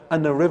water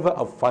and a river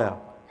of fire.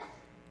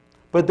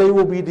 But they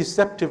will be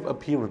deceptive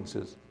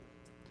appearances.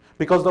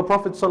 Because the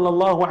Prophet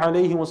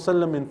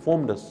ﷺ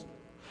informed us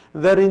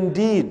that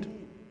indeed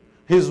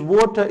his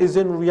water is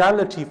in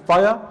reality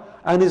fire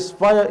and his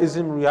fire is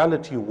in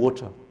reality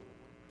water.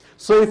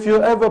 So if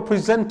you're ever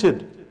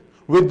presented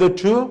with the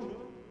two,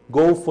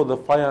 go for the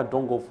fire,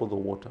 don't go for the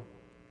water.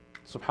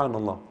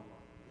 Subhanallah.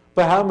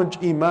 But how much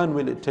iman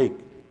will it take?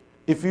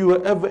 If you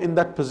were ever in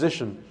that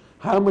position,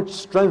 how much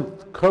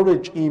strength,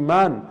 courage,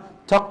 iman,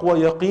 taqwa,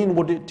 yaqeen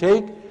would it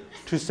take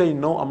to say,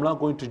 no, I'm not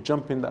going to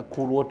jump in that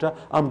cool water,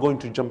 I'm going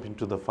to jump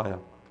into the fire.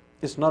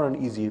 It's not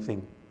an easy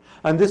thing.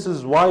 And this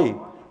is why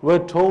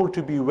we're told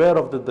to beware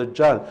of the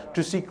Dajjal,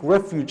 to seek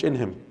refuge in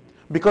him.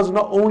 Because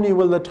not only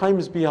will the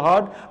times be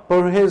hard,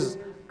 but his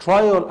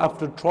trial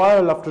after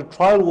trial after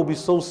trial will be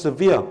so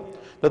severe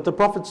that the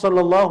Prophet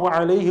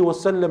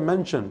ﷺ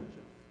mentioned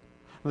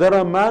that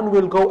a man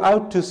will go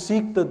out to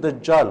seek the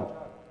Dajjal,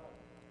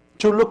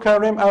 to look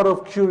at him out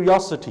of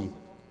curiosity,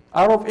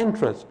 out of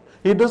interest.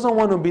 He doesn't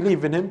want to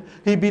believe in him.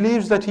 He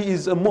believes that he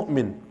is a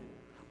mu'min.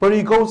 But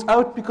he goes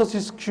out because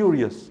he's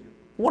curious.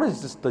 What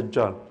is this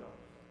Dajjal?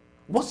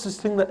 What's this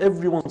thing that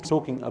everyone's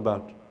talking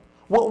about?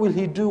 What will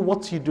he do?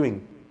 What's he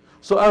doing?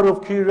 So out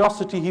of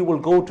curiosity, he will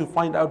go to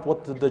find out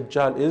what the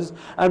Dajjal is.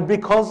 And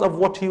because of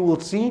what he will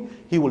see,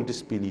 he will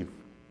disbelieve.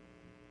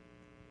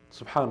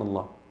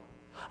 Subhanallah.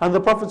 And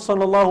the Prophet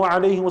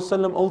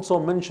ﷺ also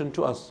mentioned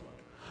to us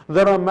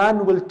that a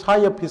man will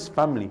tie up his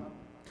family,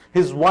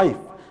 his wife,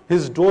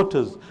 his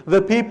daughters,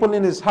 the people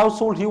in his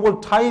household, he will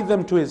tie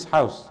them to his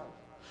house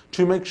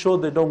to make sure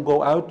they don't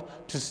go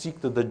out to seek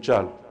the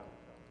Dajjal.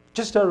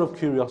 Just out of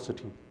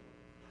curiosity.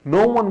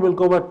 No one will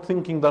go out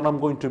thinking that I'm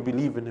going to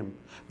believe in him.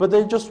 But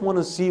they just want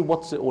to see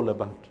what's it all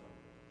about.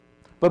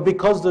 But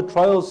because the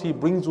trials he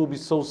brings will be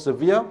so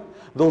severe,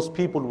 those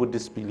people would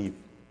disbelieve.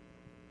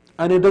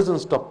 And it doesn't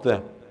stop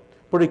there,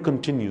 but it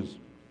continues.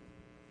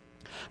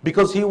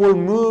 Because he will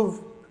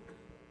move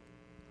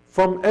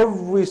from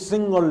every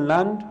single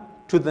land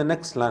to the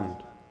next land,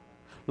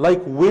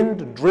 like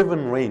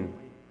wind-driven rain.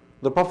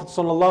 The Prophet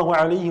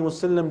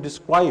ﷺ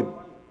described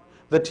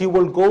that he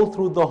will go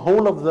through the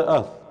whole of the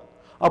earth,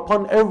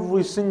 upon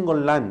every single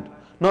land,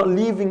 not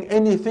leaving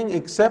anything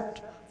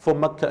except for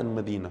Mecca and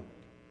Medina.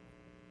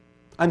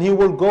 And he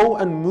will go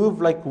and move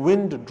like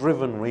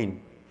wind-driven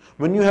rain.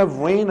 When you have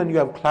rain and you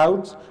have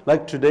clouds,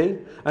 like today,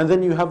 and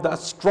then you have that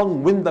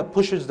strong wind that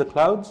pushes the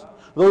clouds,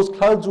 those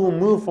clouds will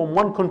move from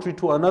one country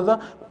to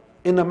another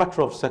in a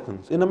matter of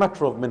seconds, in a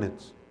matter of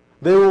minutes.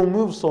 They will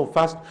move so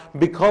fast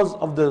because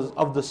of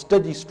the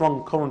steady,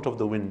 strong current of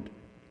the wind.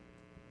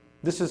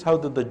 This is how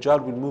the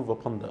Dajjal will move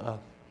upon the earth.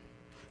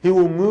 He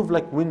will move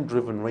like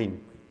wind-driven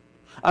rain.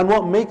 And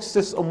what makes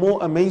this more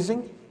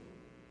amazing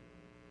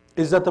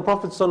is that the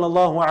Prophet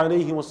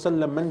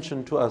ﷺ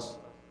mentioned to us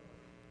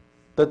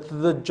that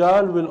the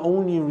Dajjal will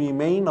only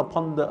remain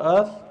upon the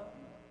earth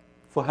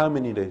for how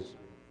many days?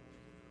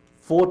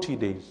 40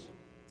 days.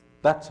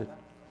 That's it.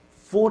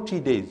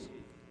 40 days.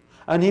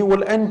 And he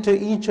will enter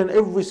each and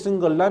every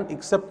single land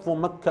except for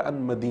Mecca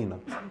and Medina.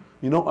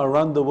 You know,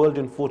 around the world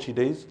in 40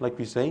 days, like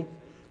we say,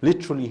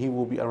 literally he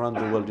will be around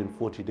the world in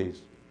 40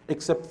 days,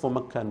 except for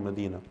Mecca and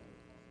Medina.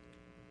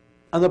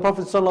 And the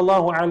Prophet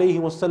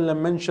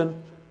ﷺ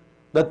mentioned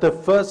that the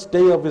first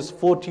day of his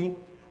 40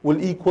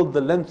 will equal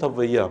the length of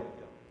a year.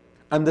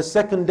 And the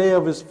second day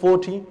of his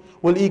 40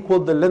 will equal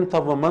the length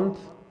of a month.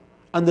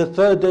 And the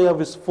third day of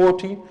his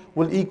 40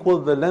 will equal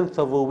the length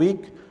of a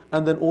week.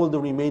 And then all the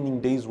remaining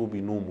days will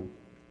be normal.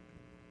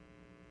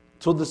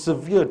 So the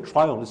severe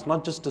trial is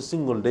not just a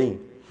single day,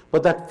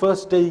 but that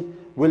first day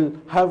will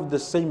have the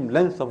same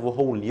length of a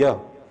whole year.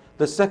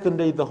 The second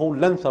day, the whole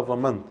length of a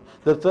month.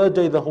 The third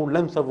day, the whole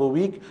length of a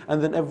week.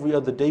 And then every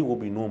other day will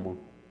be normal.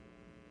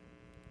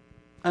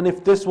 And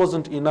if this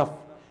wasn't enough,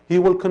 he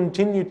will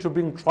continue to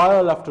bring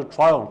trial after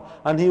trial,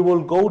 and he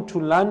will go to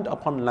land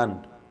upon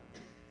land.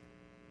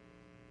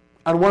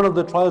 And one of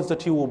the trials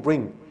that he will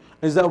bring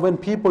is that when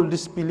people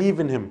disbelieve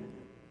in him,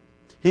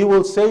 he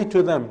will say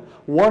to them,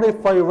 what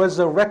if I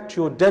resurrect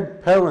your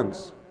dead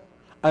parents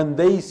and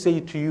they say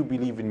to you,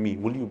 believe in me?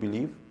 Will you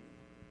believe?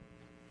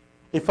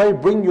 If I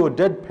bring your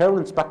dead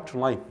parents back to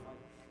life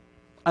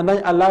and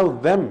I allow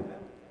them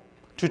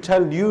to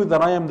tell you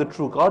that I am the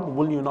true God,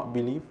 will you not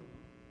believe?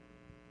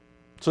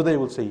 So they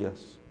will say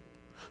yes.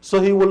 So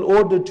he will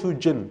order 2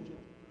 jinn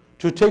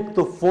to take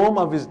the form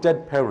of his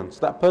dead parents,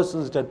 that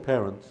person's dead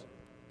parents.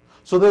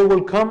 So they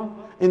will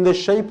come in the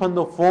shape and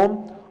the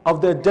form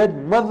of their dead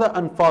mother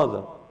and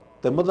father.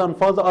 Their mother and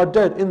father are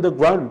dead, in the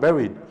ground,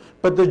 buried.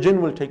 But the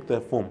jinn will take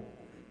their form.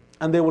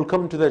 And they will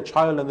come to their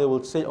child and they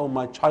will say, oh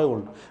my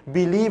child,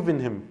 believe in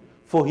him,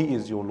 for he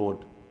is your Lord.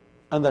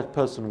 And that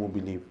person will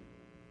believe.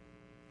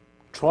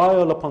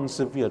 Trial upon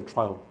severe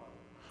trial.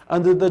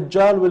 And the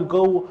Dajjal will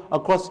go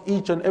across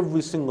each and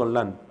every single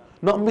land,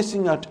 not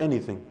missing out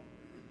anything,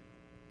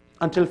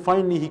 until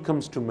finally he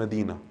comes to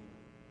Medina.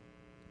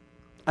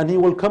 And he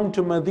will come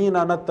to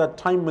Medina, and at that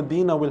time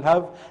Medina will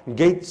have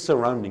gates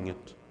surrounding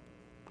it.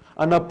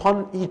 And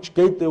upon each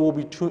gate there will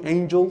be 2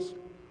 angels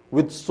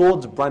with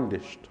swords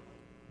brandished,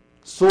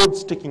 swords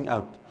sticking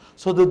out.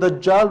 So the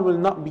Dajjal will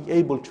not be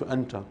able to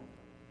enter.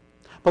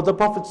 But the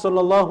Prophet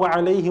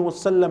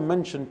ﷺ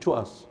mentioned to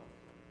us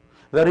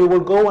that he will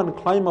go and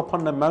climb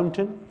upon a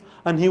mountain,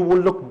 and he will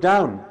look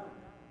down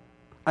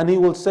and he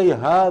will say,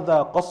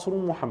 هَذَا قَصْرُ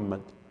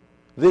Muhammad.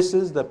 This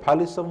is the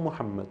palace of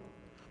Muhammad,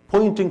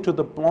 pointing to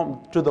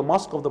the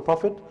mosque of the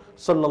Prophet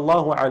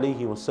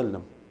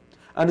ﷺ.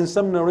 And in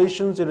some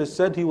narrations it is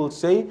said he will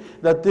say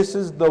that this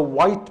is the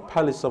white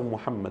palace of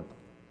Muhammad.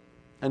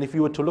 And if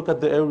you were to look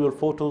at the aerial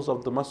photos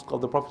of the mosque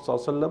of the Prophet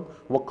ﷺ,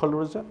 what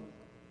color is it?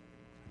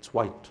 It's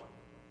white.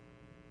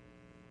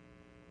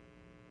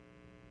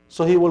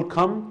 So he will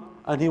come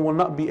and he will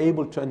not be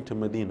able to enter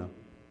Medina.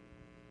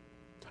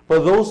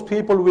 But those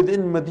people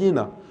within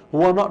Medina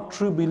who are not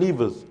true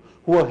believers,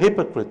 who are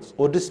hypocrites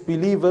or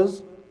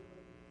disbelievers,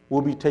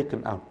 will be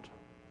taken out.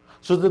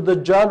 So the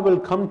Dajjal will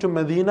come to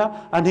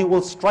Medina and he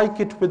will strike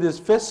it with his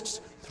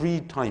fists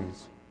 3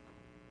 times.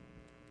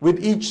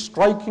 With each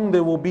striking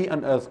there will be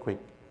an earthquake.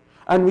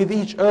 And with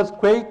each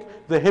earthquake,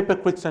 the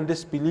hypocrites and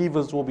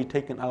disbelievers will be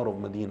taken out of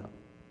Medina.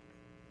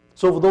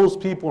 So for those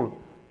people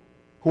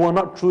who are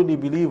not truly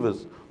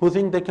believers, who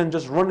think they can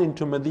just run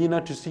into Medina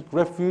to seek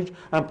refuge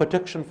and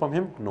protection from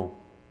him, no.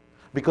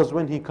 Because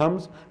when he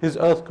comes, his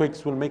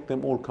earthquakes will make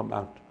them all come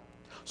out.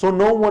 So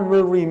no one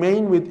will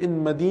remain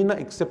within Medina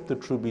except the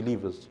true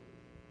believers.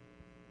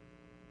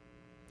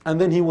 And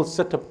then he will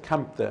set up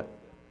camp there.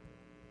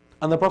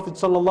 And the Prophet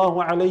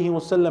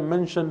ﷺ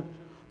mentioned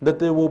that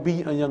there will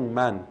be a young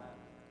man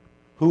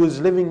who is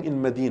living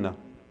in Medina,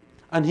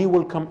 and he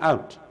will come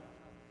out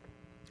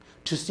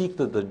to seek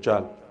the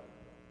Dajjal.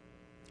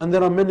 And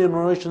there are many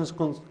narrations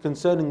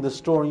concerning the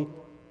story,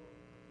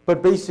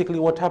 but basically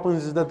what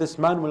happens is that this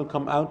man will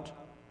come out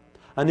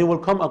and he will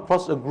come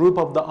across a group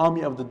of the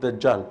army of the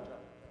Dajjal.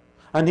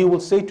 And he will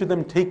say to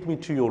them, take me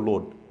to your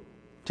Lord.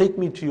 Take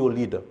me to your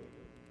leader.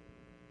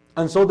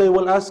 And so they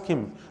will ask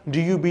him,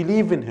 do you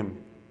believe in him?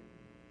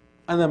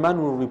 And the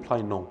man will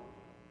reply, no.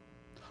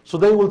 So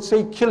they will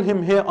say, kill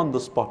him here on the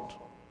spot.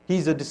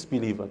 He's a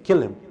disbeliever,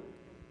 kill him.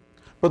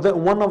 But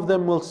then one of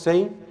them will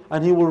say,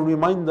 and he will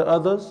remind the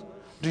others,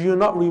 do you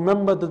not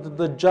remember that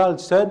the Dajjal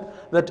said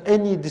that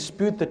any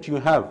dispute that you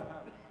have,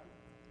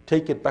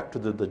 take it back to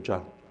the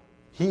Dajjal.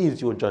 He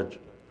is your judge.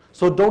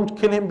 So don't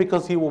kill him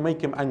because he will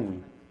make him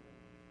angry.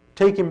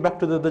 Take him back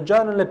to the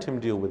Dajjal and let him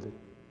deal with it.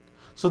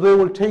 So they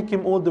will take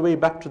him all the way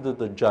back to the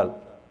Dajjal.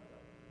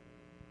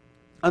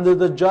 And the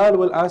Dajjal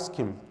will ask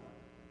him,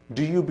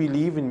 do you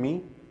believe in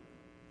me?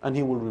 And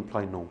he will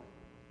reply, no.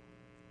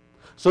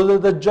 So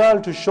the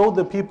Dajjal, to show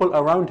the people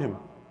around him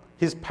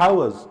his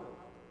powers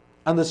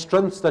and the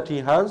strengths that he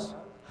has,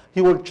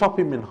 he will chop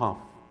him in half.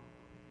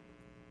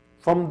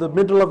 From the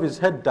middle of his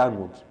head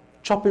downwards,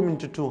 chop him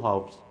into two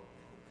halves.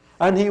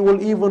 And he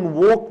will even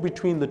walk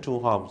between the two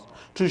halves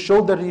to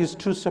show that he is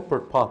two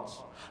separate parts.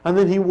 And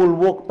then he will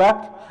walk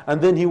back, and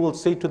then he will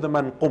say to the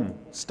man, Qum,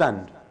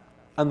 stand.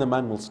 And the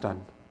man will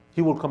stand.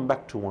 He will come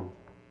back to one.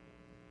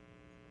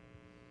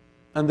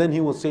 And then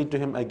he will say to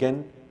him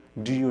again,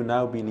 do you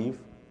now believe?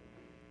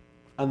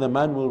 And the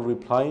man will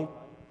reply,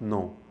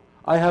 no.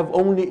 I have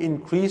only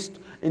increased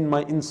in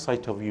my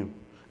insight of you.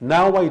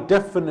 Now I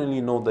definitely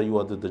know that you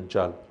are the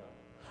Dajjal.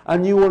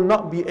 And you will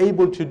not be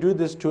able to do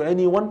this to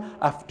anyone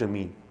after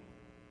me.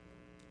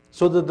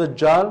 So the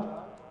Dajjal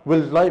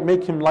will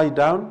make him lie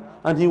down,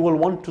 and he will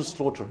want to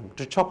slaughter him,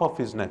 to chop off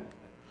his neck.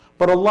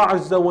 But Allah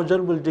Azza wa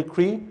Jal will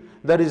decree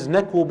that his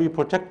neck will be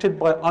protected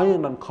by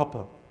iron and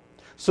copper.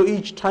 So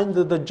each time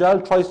the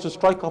Dajjal tries to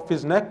strike off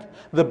his neck,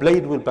 the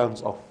blade will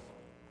bounce off.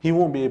 He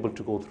won't be able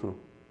to go through.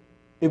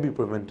 It will be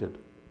prevented.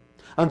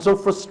 And so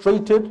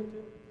frustrated,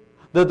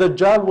 the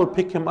Dajjal will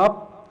pick him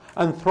up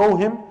and throw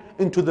him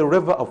into the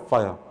river of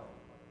fire.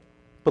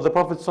 But the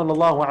Prophet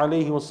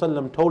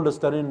ﷺ told us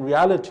that in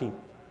reality,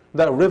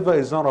 that river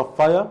is not of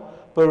fire,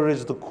 but it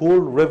is the cool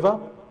river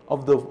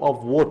of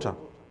water,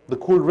 the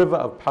cool river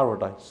of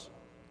paradise.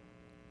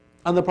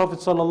 And the Prophet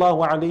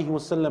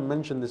ﷺ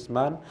mentioned this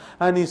man,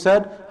 and he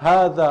said,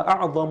 هَذَا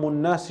أَعْظَمُ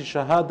النَّاسِ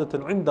شَهَادَةً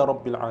عِنْدَ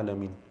رَبِّ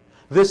الْعَالَمِينَ.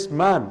 This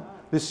man,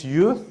 this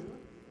youth,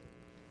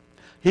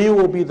 he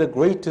will be the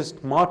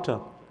greatest martyr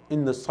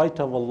in the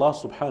sight of Allah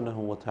subhanahu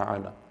wa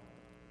ta'ala.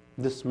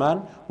 This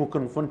man who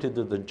confronted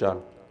the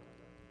Dajjal,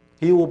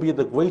 he will be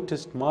the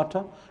greatest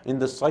martyr in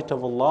the sight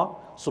of Allah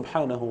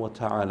subhanahu wa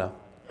ta'ala.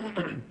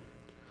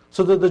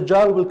 So the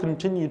Dajjal will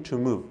continue to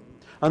move.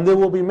 And there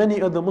will be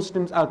many other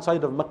Muslims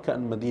outside of Mecca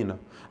and Medina.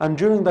 And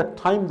during that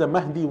time, the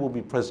Mahdi will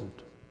be present.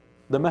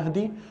 The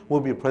Mahdi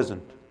will be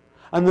present.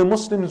 And the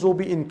Muslims will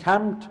be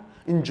encamped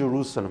in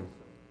Jerusalem.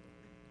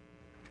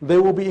 They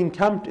will be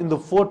encamped in the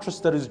fortress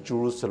that is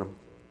Jerusalem.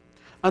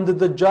 And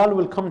the Dajjal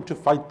will come to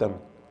fight them.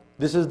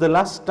 This is the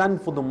last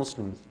stand for the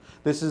Muslims.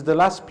 This is the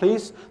last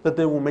place that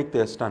they will make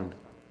their stand.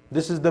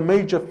 This is the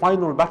major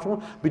final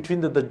battle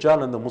between the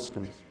Dajjal and the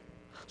Muslims.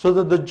 So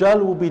the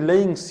Dajjal will be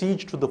laying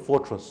siege to the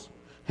fortress.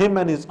 Him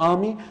and his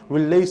army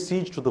will lay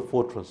siege to the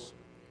fortress.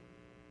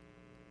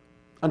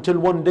 Until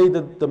one day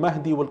the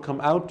Mahdi will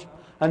come out,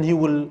 and he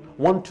will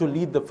want to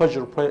lead the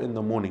Fajr prayer in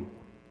the morning.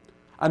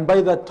 And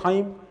by that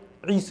time,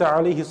 Isa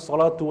alayhi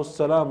salatu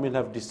wassalam will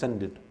have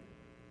descended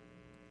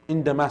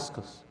in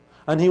Damascus.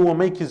 And he will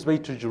make his way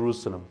to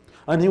Jerusalem.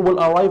 And he will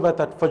arrive at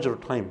that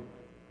Fajr time.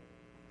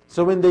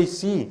 So when they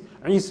see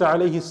Isa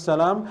alayhi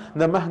salam,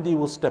 the Mahdi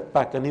will step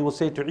back and he will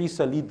say to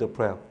Isa, lead the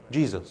prayer,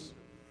 Jesus.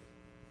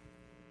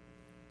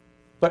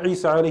 But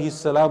Isa alayhi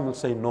salam will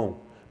say, no,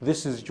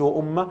 this is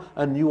your ummah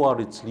and you are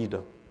its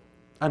leader.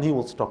 And he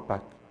will stop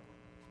back.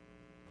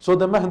 So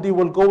the Mahdi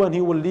will go and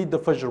he will lead the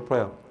Fajr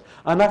prayer.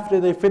 And after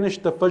they finish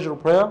the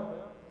Fajr prayer,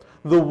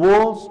 the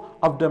walls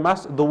of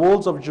Damascus, the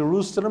walls of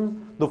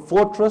Jerusalem, the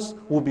fortress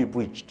will be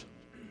breached.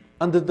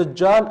 And the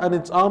Dajjal and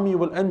its army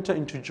will enter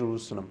into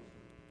Jerusalem.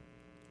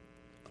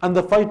 And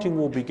the fighting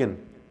will begin.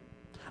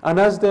 And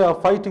as they are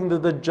fighting, the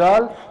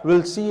Dajjal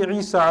will see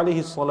Isa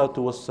alayhi salatu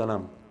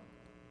wassalam.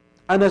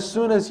 And as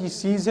soon as he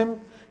sees him,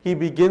 he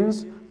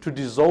begins to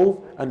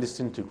dissolve and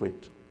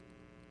disintegrate.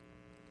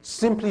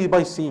 Simply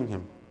by seeing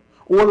him.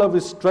 All of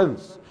his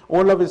strengths,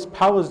 all of his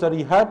powers that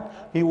he had,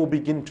 he will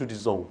begin to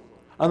dissolve.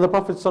 And the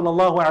Prophet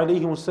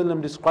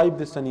ﷺ described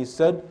this and he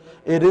said,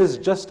 it is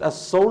just as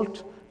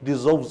salt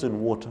dissolves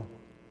in water.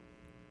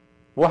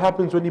 What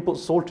happens when you put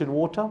salt in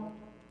water?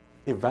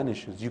 It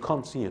vanishes. You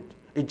can't see it.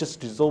 It just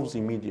dissolves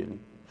immediately.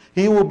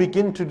 He will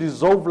begin to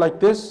dissolve like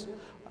this,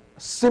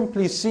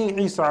 simply seeing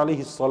Isa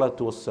alayhi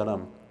salatu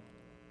wassalam.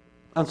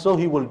 And so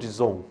he will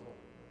dissolve.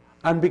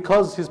 And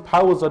because his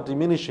powers are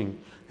diminishing,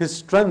 his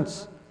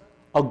strengths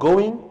are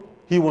going,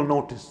 he will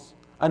notice.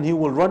 And he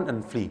will run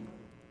and flee.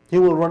 He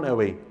will run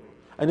away.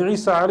 And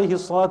Isa alayhi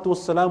salatu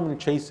wassalam will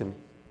chase him.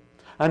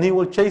 And he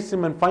will chase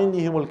him, and finally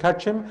he will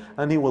catch him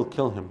and he will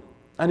kill him.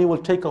 And he will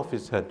take off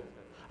his head.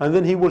 And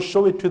then he will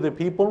show it to the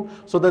people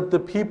so that the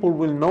people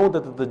will know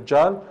that the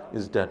Dajjal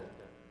is dead.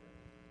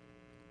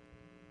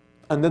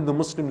 and then the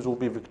Muslims will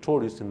be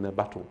victorious in their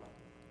battle.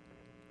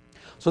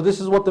 So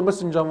this is what the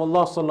Messenger of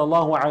Allah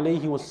sallallahu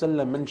alaihi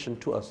wasallam mentioned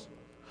to us.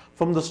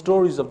 From the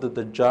stories of the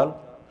Dajjal,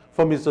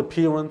 from his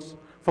appearance,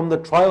 from the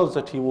trials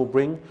that he will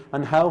bring,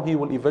 and how he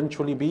will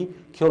eventually be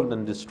killed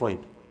and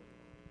destroyed.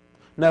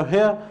 Now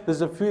here,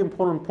 there's a few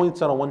important points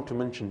that I want to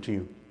mention to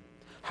you.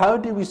 How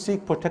do we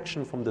seek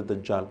protection from the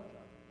Dajjal?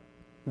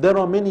 There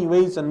are many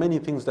ways and many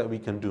things that we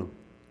can do.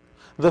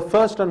 The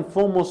first and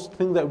foremost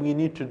thing that we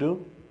need to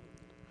do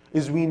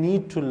is we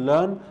need to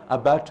learn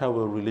about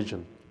our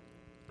religion.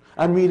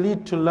 And we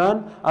need to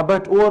learn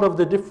about all of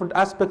the different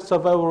aspects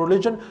of our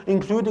religion,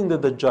 including the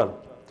Dajjal.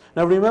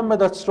 Now remember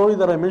that story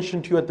that I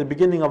mentioned to you at the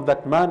beginning of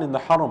that man in the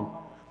haram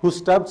who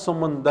stabbed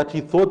someone that he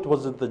thought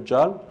was the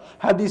Dajjal?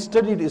 Had he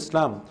studied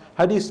Islam,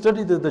 had he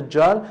studied the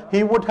Dajjal,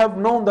 he would have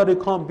known that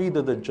it can't be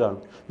the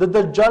Dajjal. The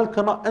Dajjal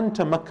cannot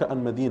enter Mecca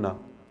and Medina,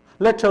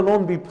 let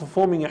alone be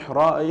performing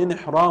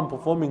ihram,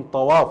 performing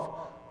tawaf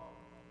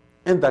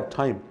in that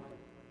time.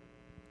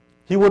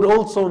 He would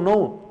also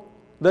know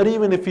that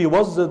even if he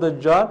was the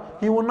Dajjal,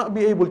 he would not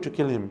be able to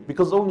kill him,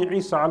 because only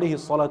Isa alayhi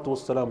salatu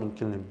wasalam will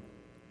kill him.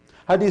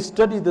 Had he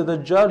studied the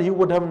Dajjal, he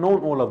would have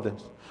known all of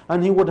this.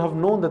 And he would have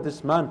known that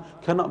this man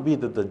cannot be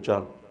the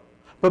Dajjal.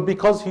 But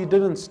because he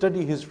didn't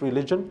study his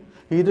religion,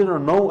 he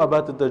didn't know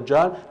about the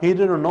Dajjal, he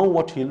didn't know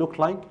what he looked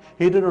like,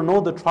 he didn't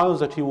know the trials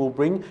that he will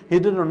bring, he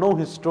didn't know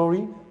his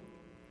story,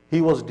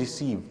 he was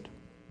deceived.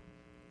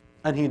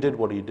 And he did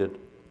what he did.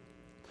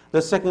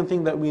 The second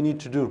thing that we need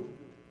to do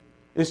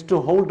is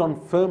to hold on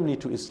firmly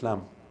to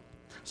Islam.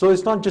 So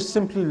it's not just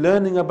simply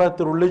learning about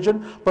the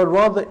religion, but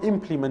rather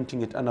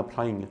implementing it and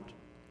applying it.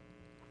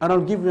 And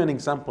I'll give you an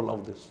example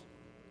of this.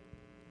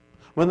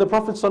 When the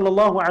Prophet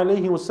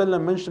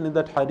ﷺ mentioned in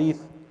that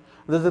hadith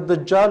that the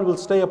Dajjal will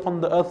stay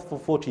upon the earth for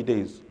 40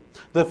 days.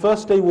 The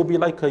first day will be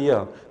like a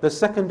year, the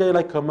second day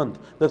like a month,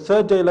 the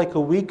third day like a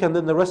week, and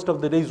then the rest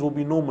of the days will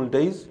be normal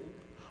days.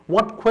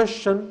 What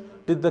question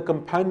did the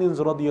companions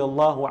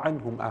radiallahu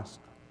anhum ask?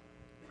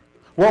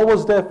 What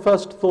was their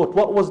first thought?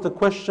 What was the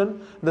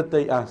question that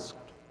they asked?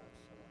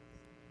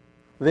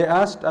 They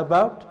asked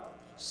about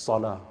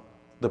salah,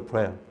 the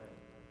prayer.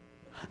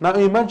 Now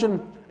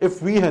imagine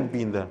if we had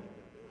been there.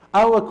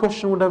 Our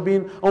question would have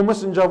been, O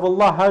Messenger of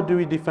Allah, how do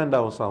we defend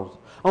ourselves?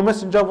 O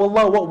Messenger of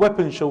Allah, what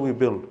weapons shall we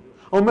build?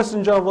 O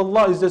Messenger of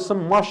Allah, is there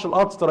some martial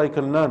arts that I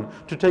can learn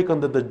to take on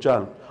the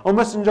Dajjal? O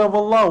Messenger of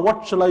Allah,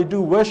 what shall I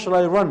do? Where shall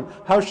I run?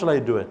 How shall I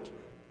do it?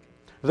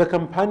 The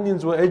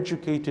companions were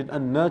educated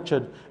and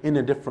nurtured in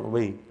a different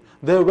way.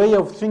 Their way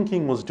of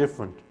thinking was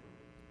different.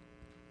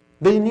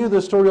 They knew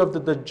the story of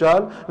the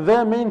Dajjal.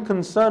 Their main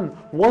concern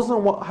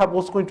wasn't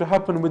what's going to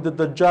happen with the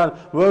Dajjal,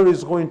 where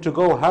he's going to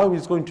go, how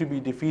he's going to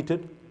be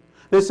defeated.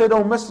 They said,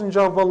 O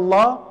Messenger of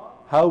Allah,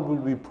 how will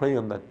we pray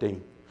on that day?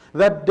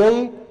 That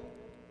day,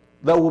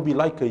 that will be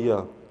like a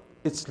year.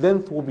 Its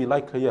length will be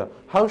like a year.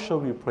 How shall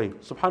we pray?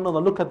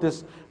 SubhanAllah, look at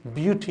this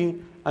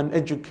beauty and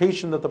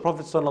education that the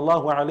Prophet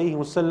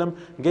ﷺ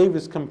gave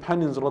his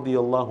companions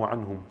radiallahu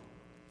anhum.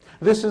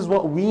 This is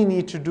what we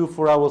need to do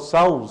for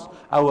ourselves,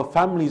 our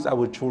families,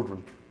 our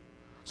children.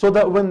 So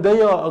that when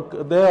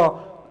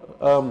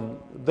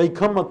they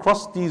come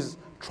across these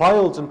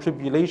trials and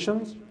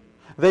tribulations,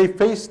 they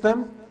face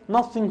them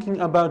not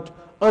thinking about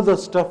other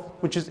stuff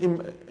which is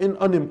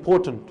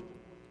unimportant,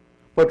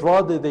 but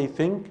rather they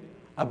think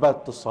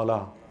about the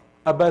salah,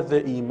 about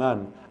the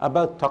iman,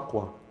 about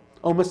taqwa.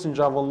 O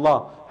Messenger of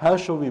Allah, how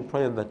shall we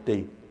pray on that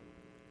day?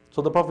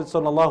 So the Prophet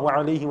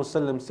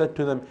ﷺ said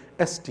to them,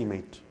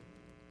 estimate.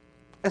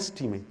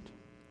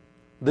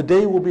 The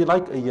day will be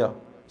like a year,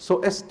 so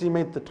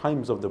estimate the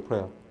times of the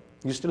prayer.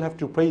 You still have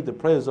to pray the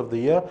prayers of the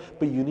year,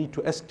 but you need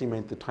to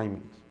estimate the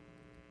timings.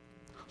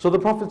 So the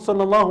Prophet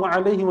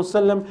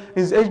ﷺ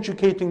is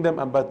educating them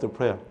about the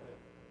prayer.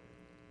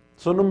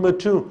 So number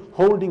two,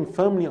 holding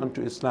firmly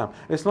onto Islam.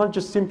 It's not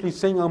just simply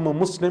saying I'm a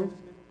Muslim,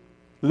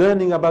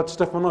 learning about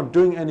stuff and not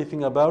doing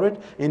anything about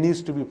it. It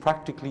needs to be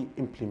practically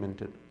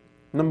implemented.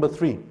 Number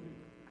three,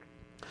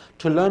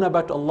 to learn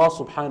about Allah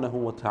subhanahu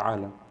wa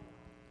ta'ala.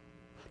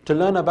 To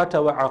learn about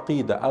our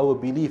aqeedah, our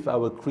belief,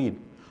 our creed.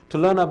 To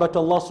learn about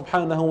Allah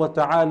subhanahu wa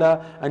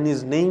ta'ala and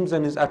His names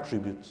and His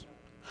attributes.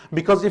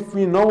 Because if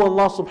we know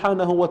Allah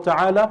subhanahu wa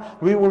ta'ala,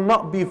 we will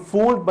not be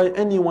fooled by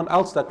anyone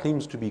else that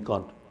claims to be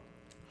God.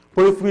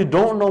 But if we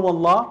don't know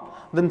Allah,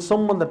 then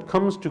someone that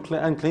comes to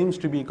and claims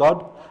to be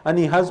God, and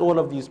he has all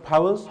of these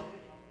powers,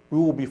 we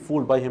will be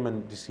fooled by him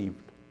and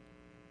deceived.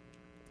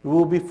 We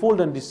will be fooled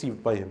and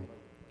deceived by him.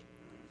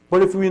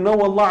 But if we know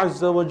Allah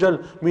Azza wa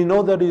Jal, we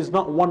know that He is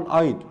not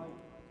one-eyed.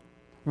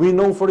 We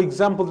know, for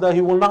example, that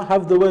He will not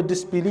have the word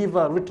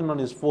disbeliever written on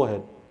His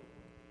forehead.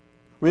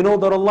 We know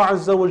that Allah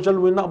Azza wa Jal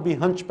will not be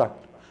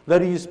hunchbacked,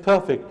 that He is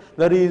perfect,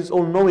 that He is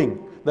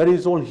all-knowing, that He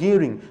is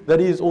all-hearing, that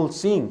He is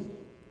all-seeing.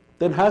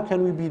 Then how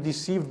can we be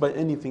deceived by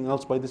anything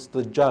else, by this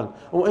Dajjal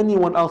or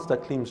anyone else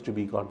that claims to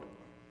be God?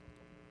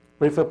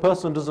 But if a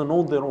person doesn't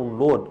know their own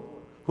Lord,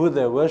 who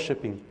they're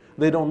worshipping,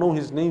 they don't know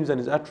His names and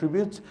His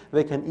attributes,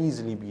 they can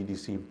easily be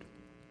deceived.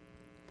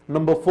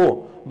 Number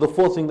four, the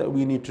fourth thing that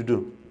we need to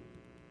do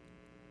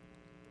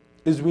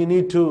is we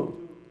need to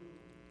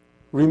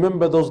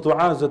remember those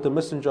du'as that the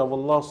Messenger of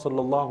Allah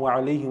sallallahu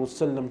alayhi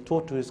wasallam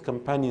taught to his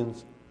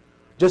companions,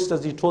 just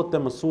as he taught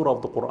them a surah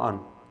of the Quran.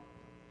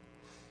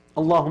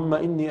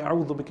 Allahumma inni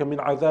a'udhu bika min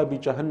adhabi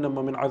jahannam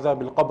wa min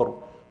adhab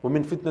al-qabr wa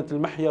min fitnat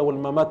al-mahya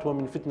wal-mamat wa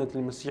min fitnat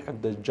al-masih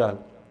al-dajjal.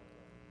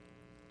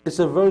 It's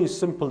a very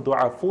simple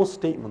dua, 4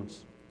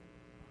 statements.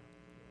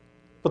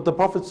 But the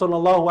Prophet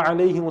sallallahu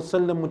alayhi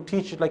wasallam would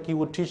teach it like he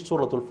would teach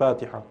Surah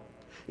Al-Fatiha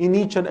in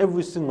each and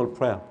every single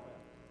prayer.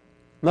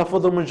 Now for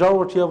the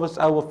majority of us,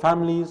 our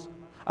families,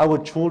 our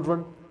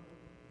children,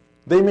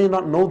 they may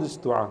not know this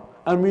dua,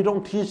 and we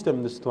don't teach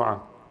them this dua.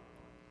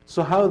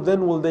 So how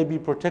then will they be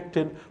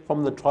protected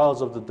from the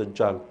trials of the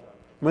Dajjal,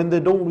 when they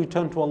don't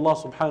return to Allah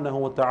subhanahu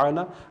wa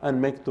ta'ala and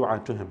make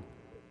dua to Him?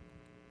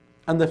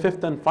 And the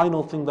 5th and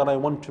final thing that I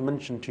want to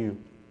mention to you,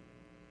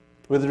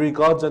 with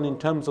regards and in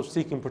terms of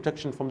seeking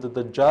protection from the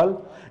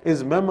Dajjal,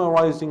 is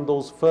memorizing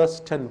those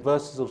first 10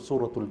 verses of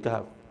Surah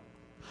Al-Kahf.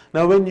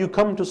 Now when you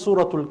come to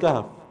Surah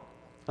Al-Kahf,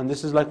 and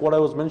this is like what I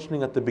was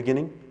mentioning at the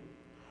beginning,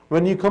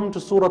 when you come to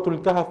Surah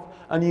Al-Kahf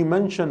and you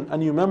mention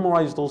and you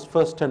memorize those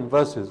first 10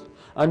 verses,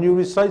 and you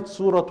recite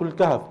Surah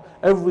Al-Kahf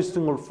every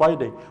single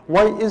Friday,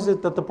 why is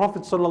it that the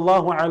Prophet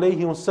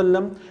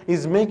ﷺ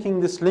is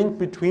making this link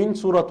between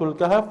Surah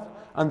Al-Kahf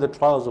and the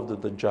trials of the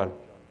Dajjal?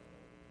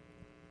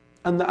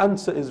 And the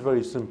answer is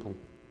very simple.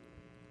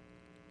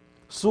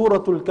 Surah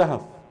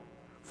Al-Kahf,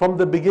 from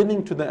the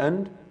beginning to the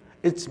end,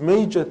 its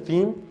major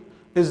theme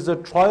is the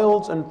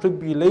trials and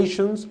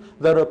tribulations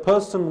that a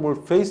person will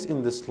face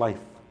in this life.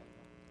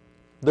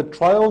 The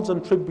trials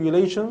and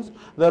tribulations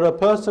that a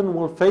person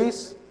will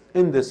face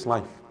in this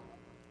life.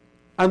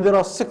 And there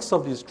are 6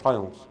 of these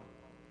trials.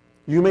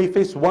 You may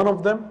face one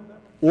of them,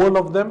 all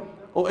of them,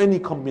 or any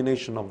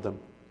combination of them.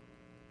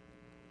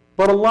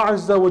 But Allah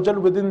Azza wa Jal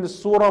within this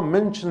surah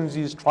mentions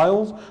these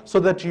trials so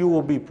that you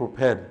will be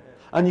prepared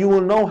and you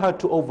will know how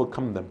to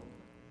overcome them.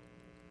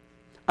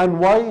 And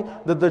why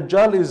the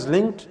Dajjal is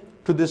linked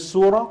to this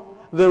surah?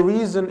 The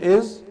reason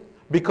is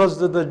because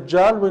the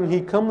Dajjal, when he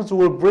comes,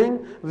 will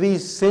bring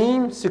these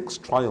same 6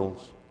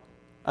 trials.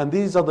 And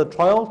these are the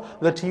trials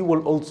that he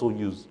will also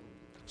use.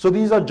 So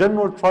these are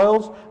general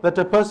trials that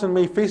a person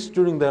may face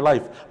during their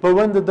life. But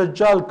when the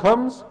Dajjal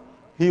comes,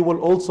 he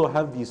will also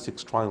have these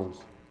 6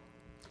 trials.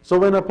 So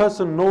when a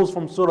person knows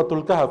from Surah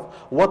Al-Kahf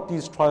what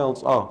these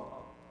trials are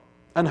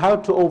and how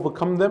to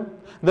overcome them,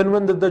 then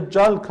when the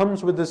Dajjal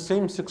comes with the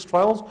same 6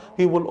 trials,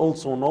 he will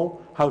also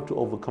know how to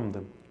overcome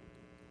them.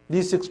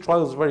 These 6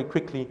 trials very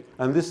quickly,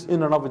 and this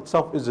in and of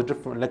itself is a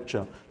different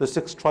lecture, the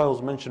 6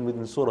 trials mentioned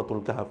within Surah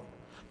Al-Kahf.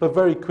 But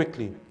very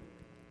quickly,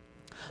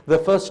 the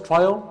first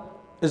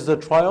trial is the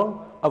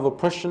trial of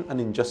oppression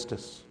and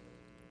injustice.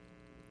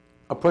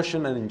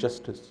 Oppression and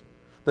injustice.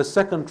 The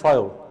second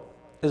trial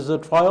is the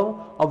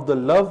trial of the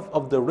love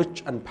of the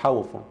rich and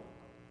powerful.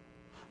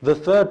 The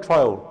third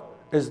trial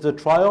is the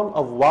trial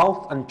of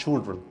wealth and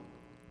children.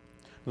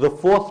 The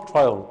fourth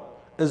trial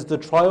is the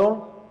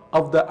trial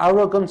of the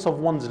arrogance of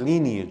one's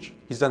lineage,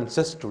 his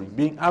ancestry,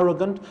 being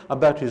arrogant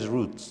about his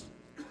roots.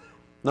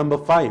 Number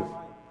 5,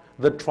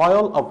 the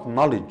trial of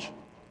knowledge.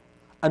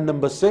 And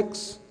number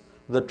 6,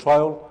 the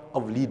trial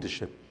of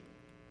leadership.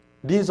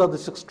 These are the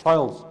 6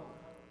 trials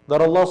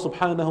that Allah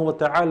subhanahu wa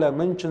ta'ala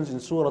mentions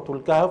in Surah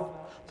Al-Kahf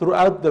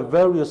throughout the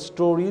various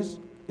stories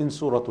in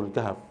Surah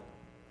Al-Kahf.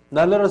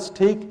 Now let us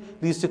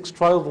take these 6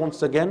 trials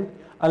once again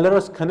and let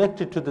us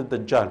connect it to the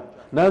Dajjal.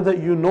 Now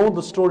that you know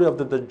the story of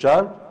the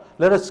Dajjal,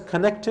 let us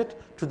connect it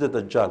to the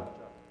Dajjal.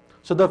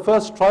 So the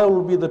first trial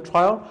will be the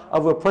trial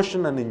of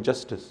oppression and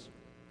injustice.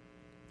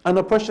 And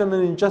oppression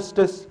and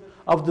injustice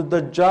of the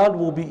Dajjal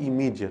will be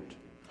immediate.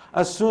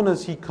 As soon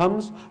as he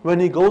comes, when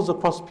he goes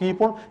across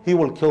people, he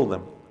will kill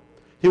them.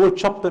 He will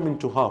chop them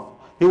into half.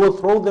 He will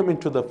throw them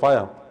into the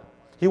fire.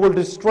 He will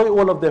destroy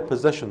all of their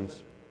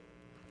possessions.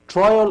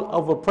 Trial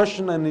of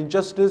oppression and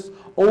injustice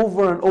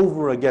over and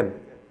over again.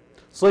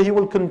 So he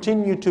will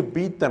continue to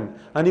beat them,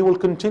 and he will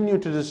continue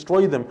to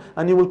destroy them,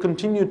 and he will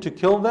continue to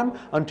kill them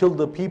until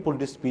the people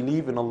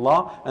disbelieve in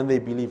Allah and they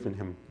believe in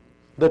Him.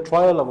 The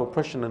trial of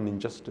oppression and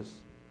injustice.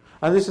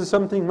 And this is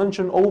something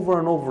mentioned over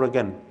and over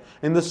again.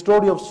 In the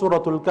story of Surah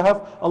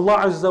Al-Kahf, Allah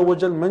Azza wa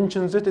Jal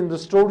mentions it in the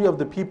story of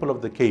the people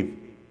of the cave.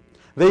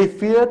 They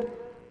feared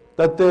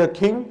that their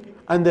king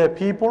and their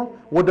people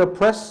would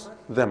oppress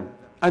them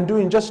and do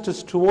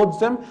injustice towards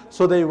them,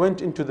 so they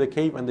went into the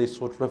cave and they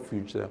sought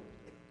refuge there.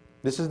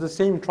 This is the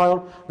same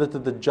trial that the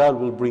Dajjal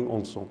will bring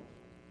also.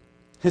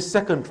 His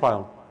second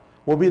trial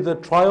will be the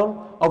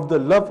trial of the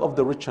love of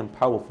the rich and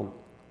powerful.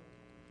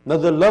 Now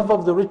the love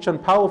of the rich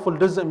and powerful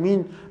doesn't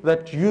mean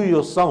that you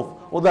yourself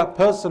or that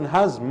person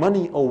has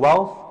money or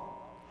wealth.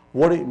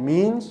 What it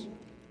means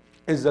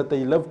is that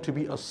they love to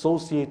be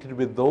associated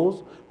with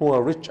those who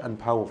are rich and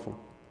powerful.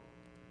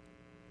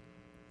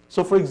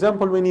 So for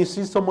example, when you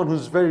see someone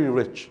who's very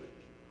rich,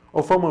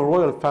 or from a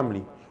royal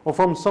family, or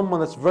from someone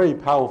that's very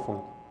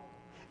powerful,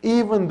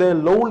 even their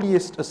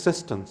lowliest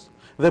assistants,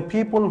 the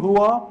people who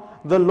are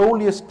the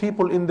lowliest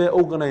people in their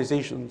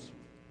organizations,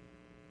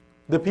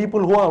 the people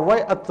who are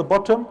right at the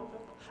bottom,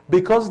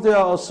 because they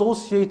are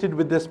associated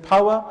with this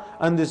power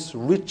and this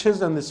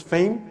riches and this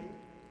fame,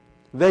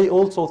 they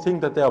also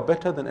think that they are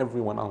better than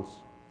everyone else.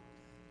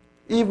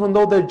 Even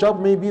though their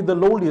job may be the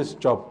lowliest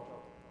job,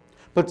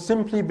 but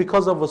simply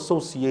because of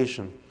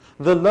association,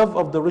 the love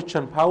of the rich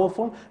and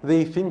powerful,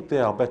 they think they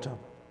are better.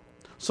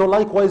 So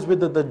likewise with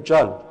the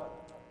Dajjal,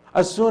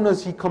 as soon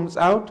as he comes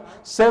out,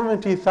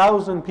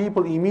 70,000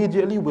 people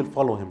immediately will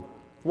follow him.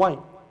 Why?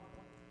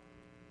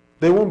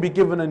 They won't be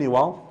given any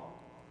wealth,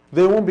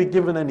 they won't be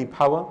given any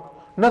power,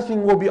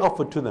 nothing will be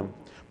offered to them.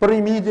 But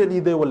immediately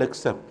they will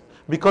accept,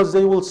 because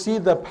they will see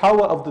the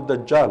power of the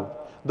Dajjal,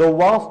 the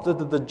wealth that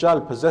the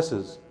Dajjal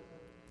possesses,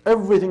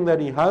 everything that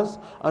he has,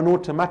 and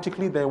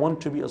automatically they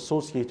want to be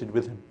associated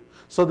with him.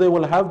 So they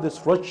will have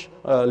this rich,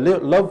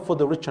 love for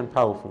the rich and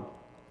powerful.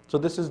 So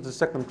this is the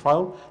second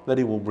trial that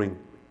he will bring.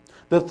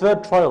 The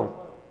third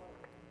trial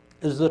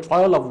is the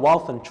trial of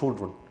wealth and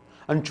children.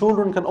 And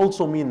children can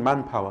also mean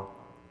manpower.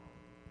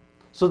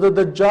 So the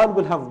Dajjal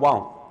will have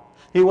wealth.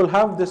 He will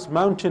have this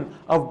mountain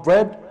of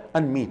bread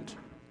and meat.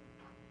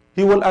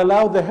 He will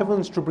allow the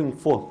heavens to bring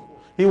forth.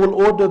 He will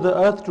order the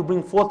earth to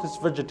bring forth its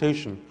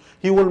vegetation.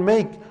 He will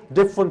make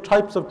different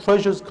types of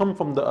treasures come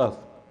from the earth.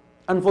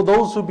 And for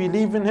those who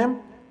believe in him,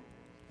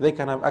 they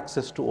can have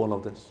access to all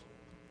of this.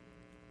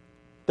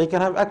 They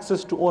can have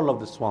access to all of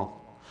this wealth.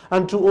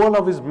 And to all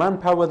of his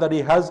manpower that he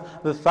has,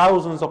 the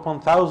thousands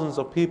upon thousands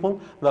of people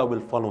that will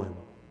follow him.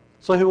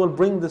 So he will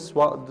bring this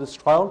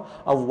trial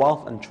of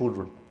wealth and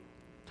children.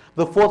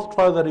 The fourth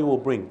trial that he will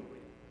bring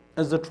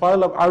is the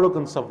trial of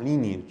arrogance of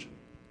lineage,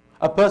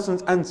 a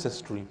person's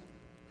ancestry.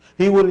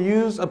 He will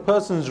use a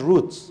person's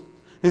roots,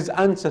 his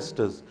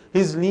ancestors,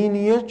 his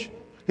lineage,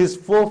 his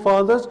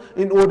forefathers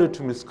in order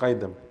to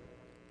misguide them.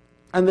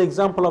 And the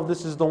example of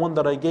this is the one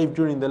that I gave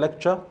during the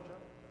lecture,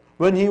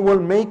 when he will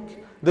make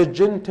the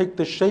jinn take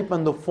the shape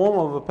and the form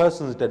of a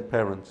person's dead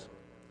parents.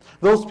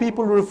 Those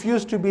people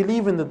refused to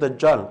believe in the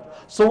Dajjal.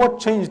 So what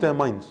changed their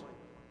minds?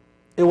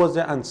 It was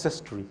their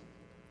ancestry,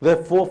 their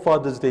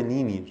forefathers, their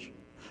lineage.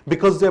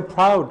 Because they're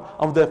proud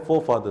of their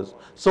forefathers.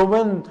 So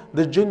when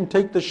the jinn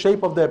take the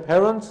shape of their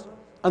parents,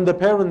 and the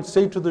parents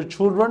say to the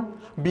children,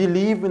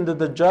 believe in the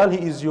Dajjal,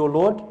 he is your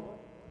Lord,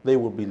 they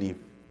will believe.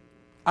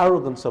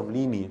 Arrogance of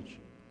lineage.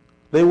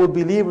 They will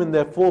believe in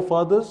their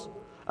forefathers,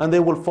 and they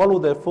will follow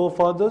their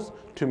forefathers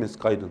to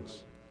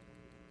misguidance.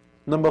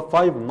 Number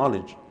 5,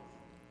 knowledge.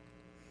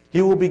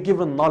 He will be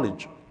given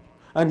knowledge,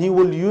 and he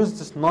will use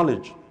this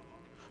knowledge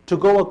to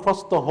go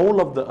across the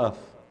whole of the earth.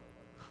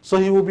 So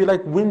he will be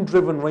like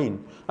wind-driven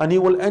rain, and he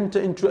will enter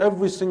into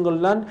every single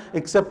land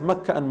except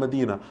Mecca and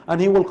Medina, and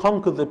he will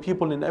conquer the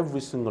people in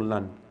every single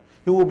land.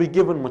 He will be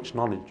given much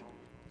knowledge.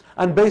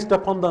 And based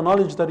upon the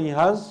knowledge that he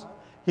has,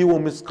 he will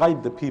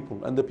misguide the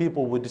people, and the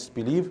people will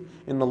disbelieve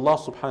in Allah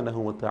subhanahu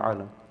wa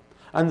ta'ala.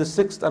 And the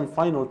sixth and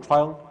final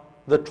trial,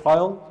 the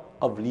trial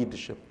of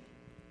leadership.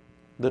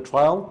 The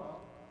trial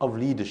of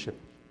leadership.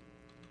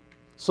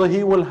 So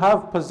he will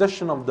have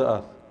possession of the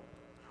earth,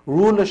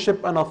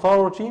 rulership and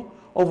authority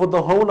over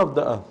the whole of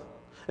the earth.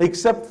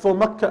 Except for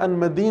Mecca and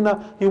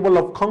Medina, he will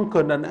have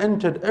conquered and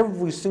entered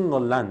every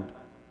single land.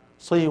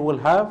 So he will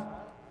have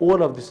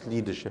all of this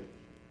leadership.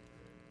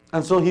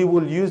 And so he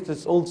will use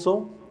this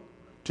also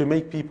to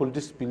make people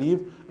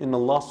disbelieve in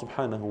Allah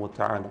subhanahu wa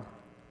ta'ala.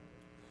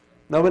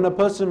 Now when a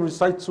person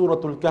recites Surah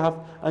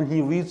Al-Kahf and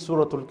he reads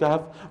Surah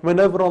Al-Kahf,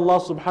 whenever Allah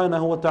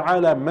subhanahu wa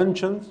ta'ala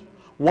mentions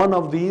one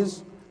of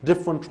these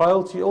different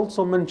trials, he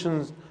also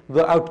mentions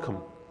the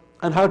outcome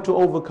and how to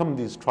overcome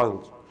these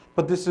trials.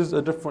 But this is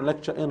a different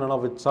lecture in and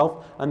of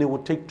itself, and it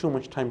would take too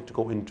much time to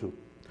go into.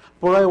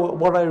 But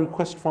what I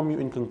request from you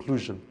in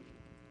conclusion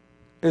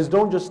is,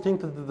 don't just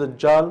think that the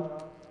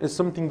Dajjal is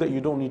something that you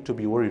don't need to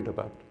be worried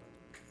about.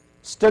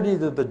 Study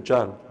the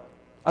Dajjal,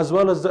 as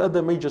well as the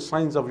other major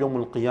signs of Yawm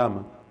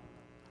al-Qiyamah.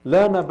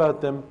 Learn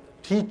about them,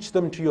 teach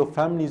them to your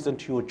families and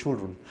to your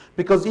children.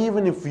 Because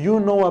even if you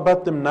know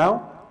about them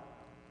now,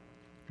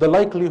 the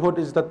likelihood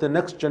is that the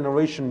next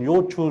generation,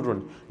 your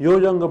children,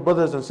 your younger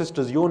brothers and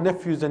sisters, your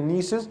nephews and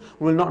nieces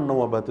will not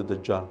know about the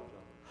Dajjal.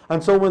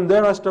 And so when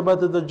they're asked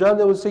about the Dajjal,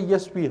 they will say,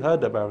 yes, we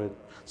heard about it.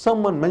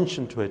 Someone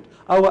mentioned to it.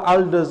 Our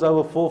elders,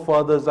 our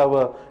forefathers,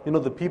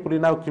 the people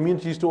in our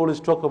community used to always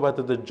talk about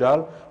the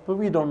Dajjal, but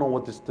we don't know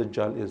what this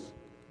Dajjal is.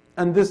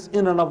 And this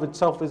in and of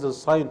itself is a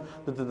sign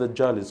that the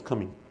Dajjal is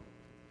coming.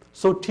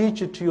 So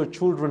teach it to your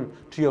children,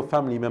 to your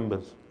family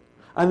members.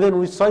 And then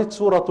recite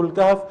Surah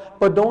Al-Kahf,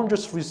 but don't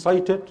just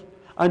recite it,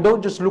 and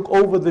don't just look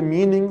over the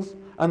meanings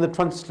and the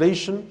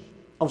translation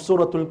of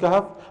Surah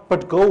Al-Kahf,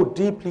 but go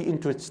deeply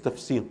into its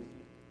tafsir.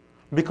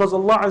 Because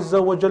Allah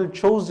Azza wa Jal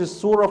chose this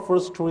surah for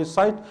us to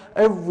recite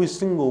every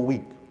single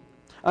week.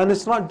 And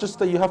it's not just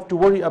that you have to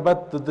worry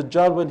about the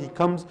Dajjal when he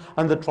comes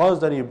and the trials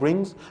that he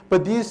brings,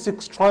 but these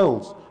 6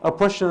 trials,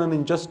 oppression and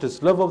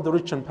injustice, love of the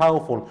rich and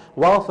powerful,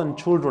 wealth and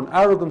children,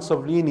 arrogance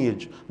of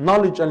lineage,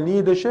 knowledge and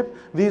leadership,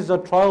 these are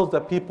trials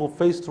that people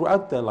face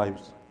throughout their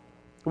lives.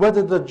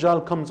 Whether the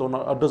Dajjal comes or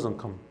not, or doesn't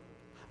come,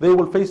 they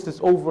will face this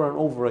over and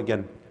over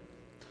again.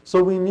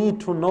 So we need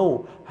to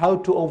know how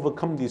to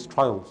overcome these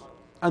trials.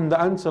 And the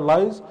answer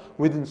lies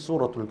within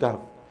Surah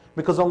Al-Kahf.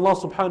 Because Allah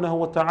subhanahu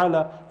wa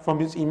ta'ala, from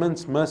His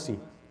immense mercy,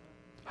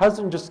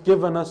 hasn't just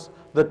given us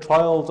the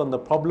trials and the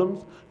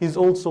problems, He's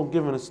also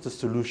given us the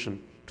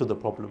solution to the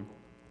problem.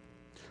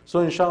 So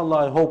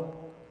inshallah, I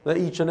hope that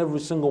each and every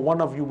single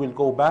one of you will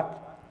go back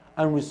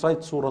and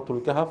recite Surah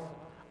Al-Kahf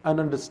and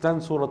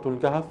understand Surah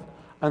Al-Kahf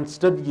and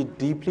study it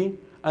deeply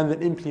and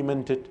then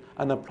implement it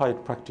and apply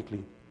it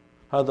practically.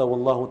 هذا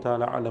والله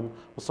تعالى أعلم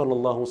وصلى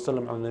الله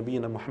وسلم على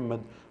نبينا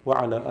محمد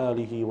وعلى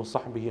آله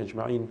وصحبه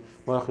أجمعين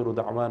وآخر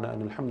دعوانا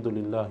أن الحمد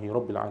لله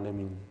رب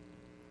العالمين.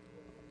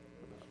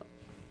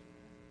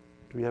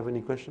 Do we have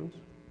any questions?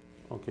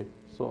 Okay,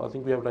 so I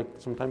think we have like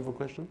some time for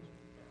questions.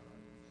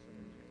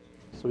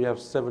 So we have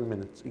 7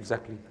 minutes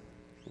exactly.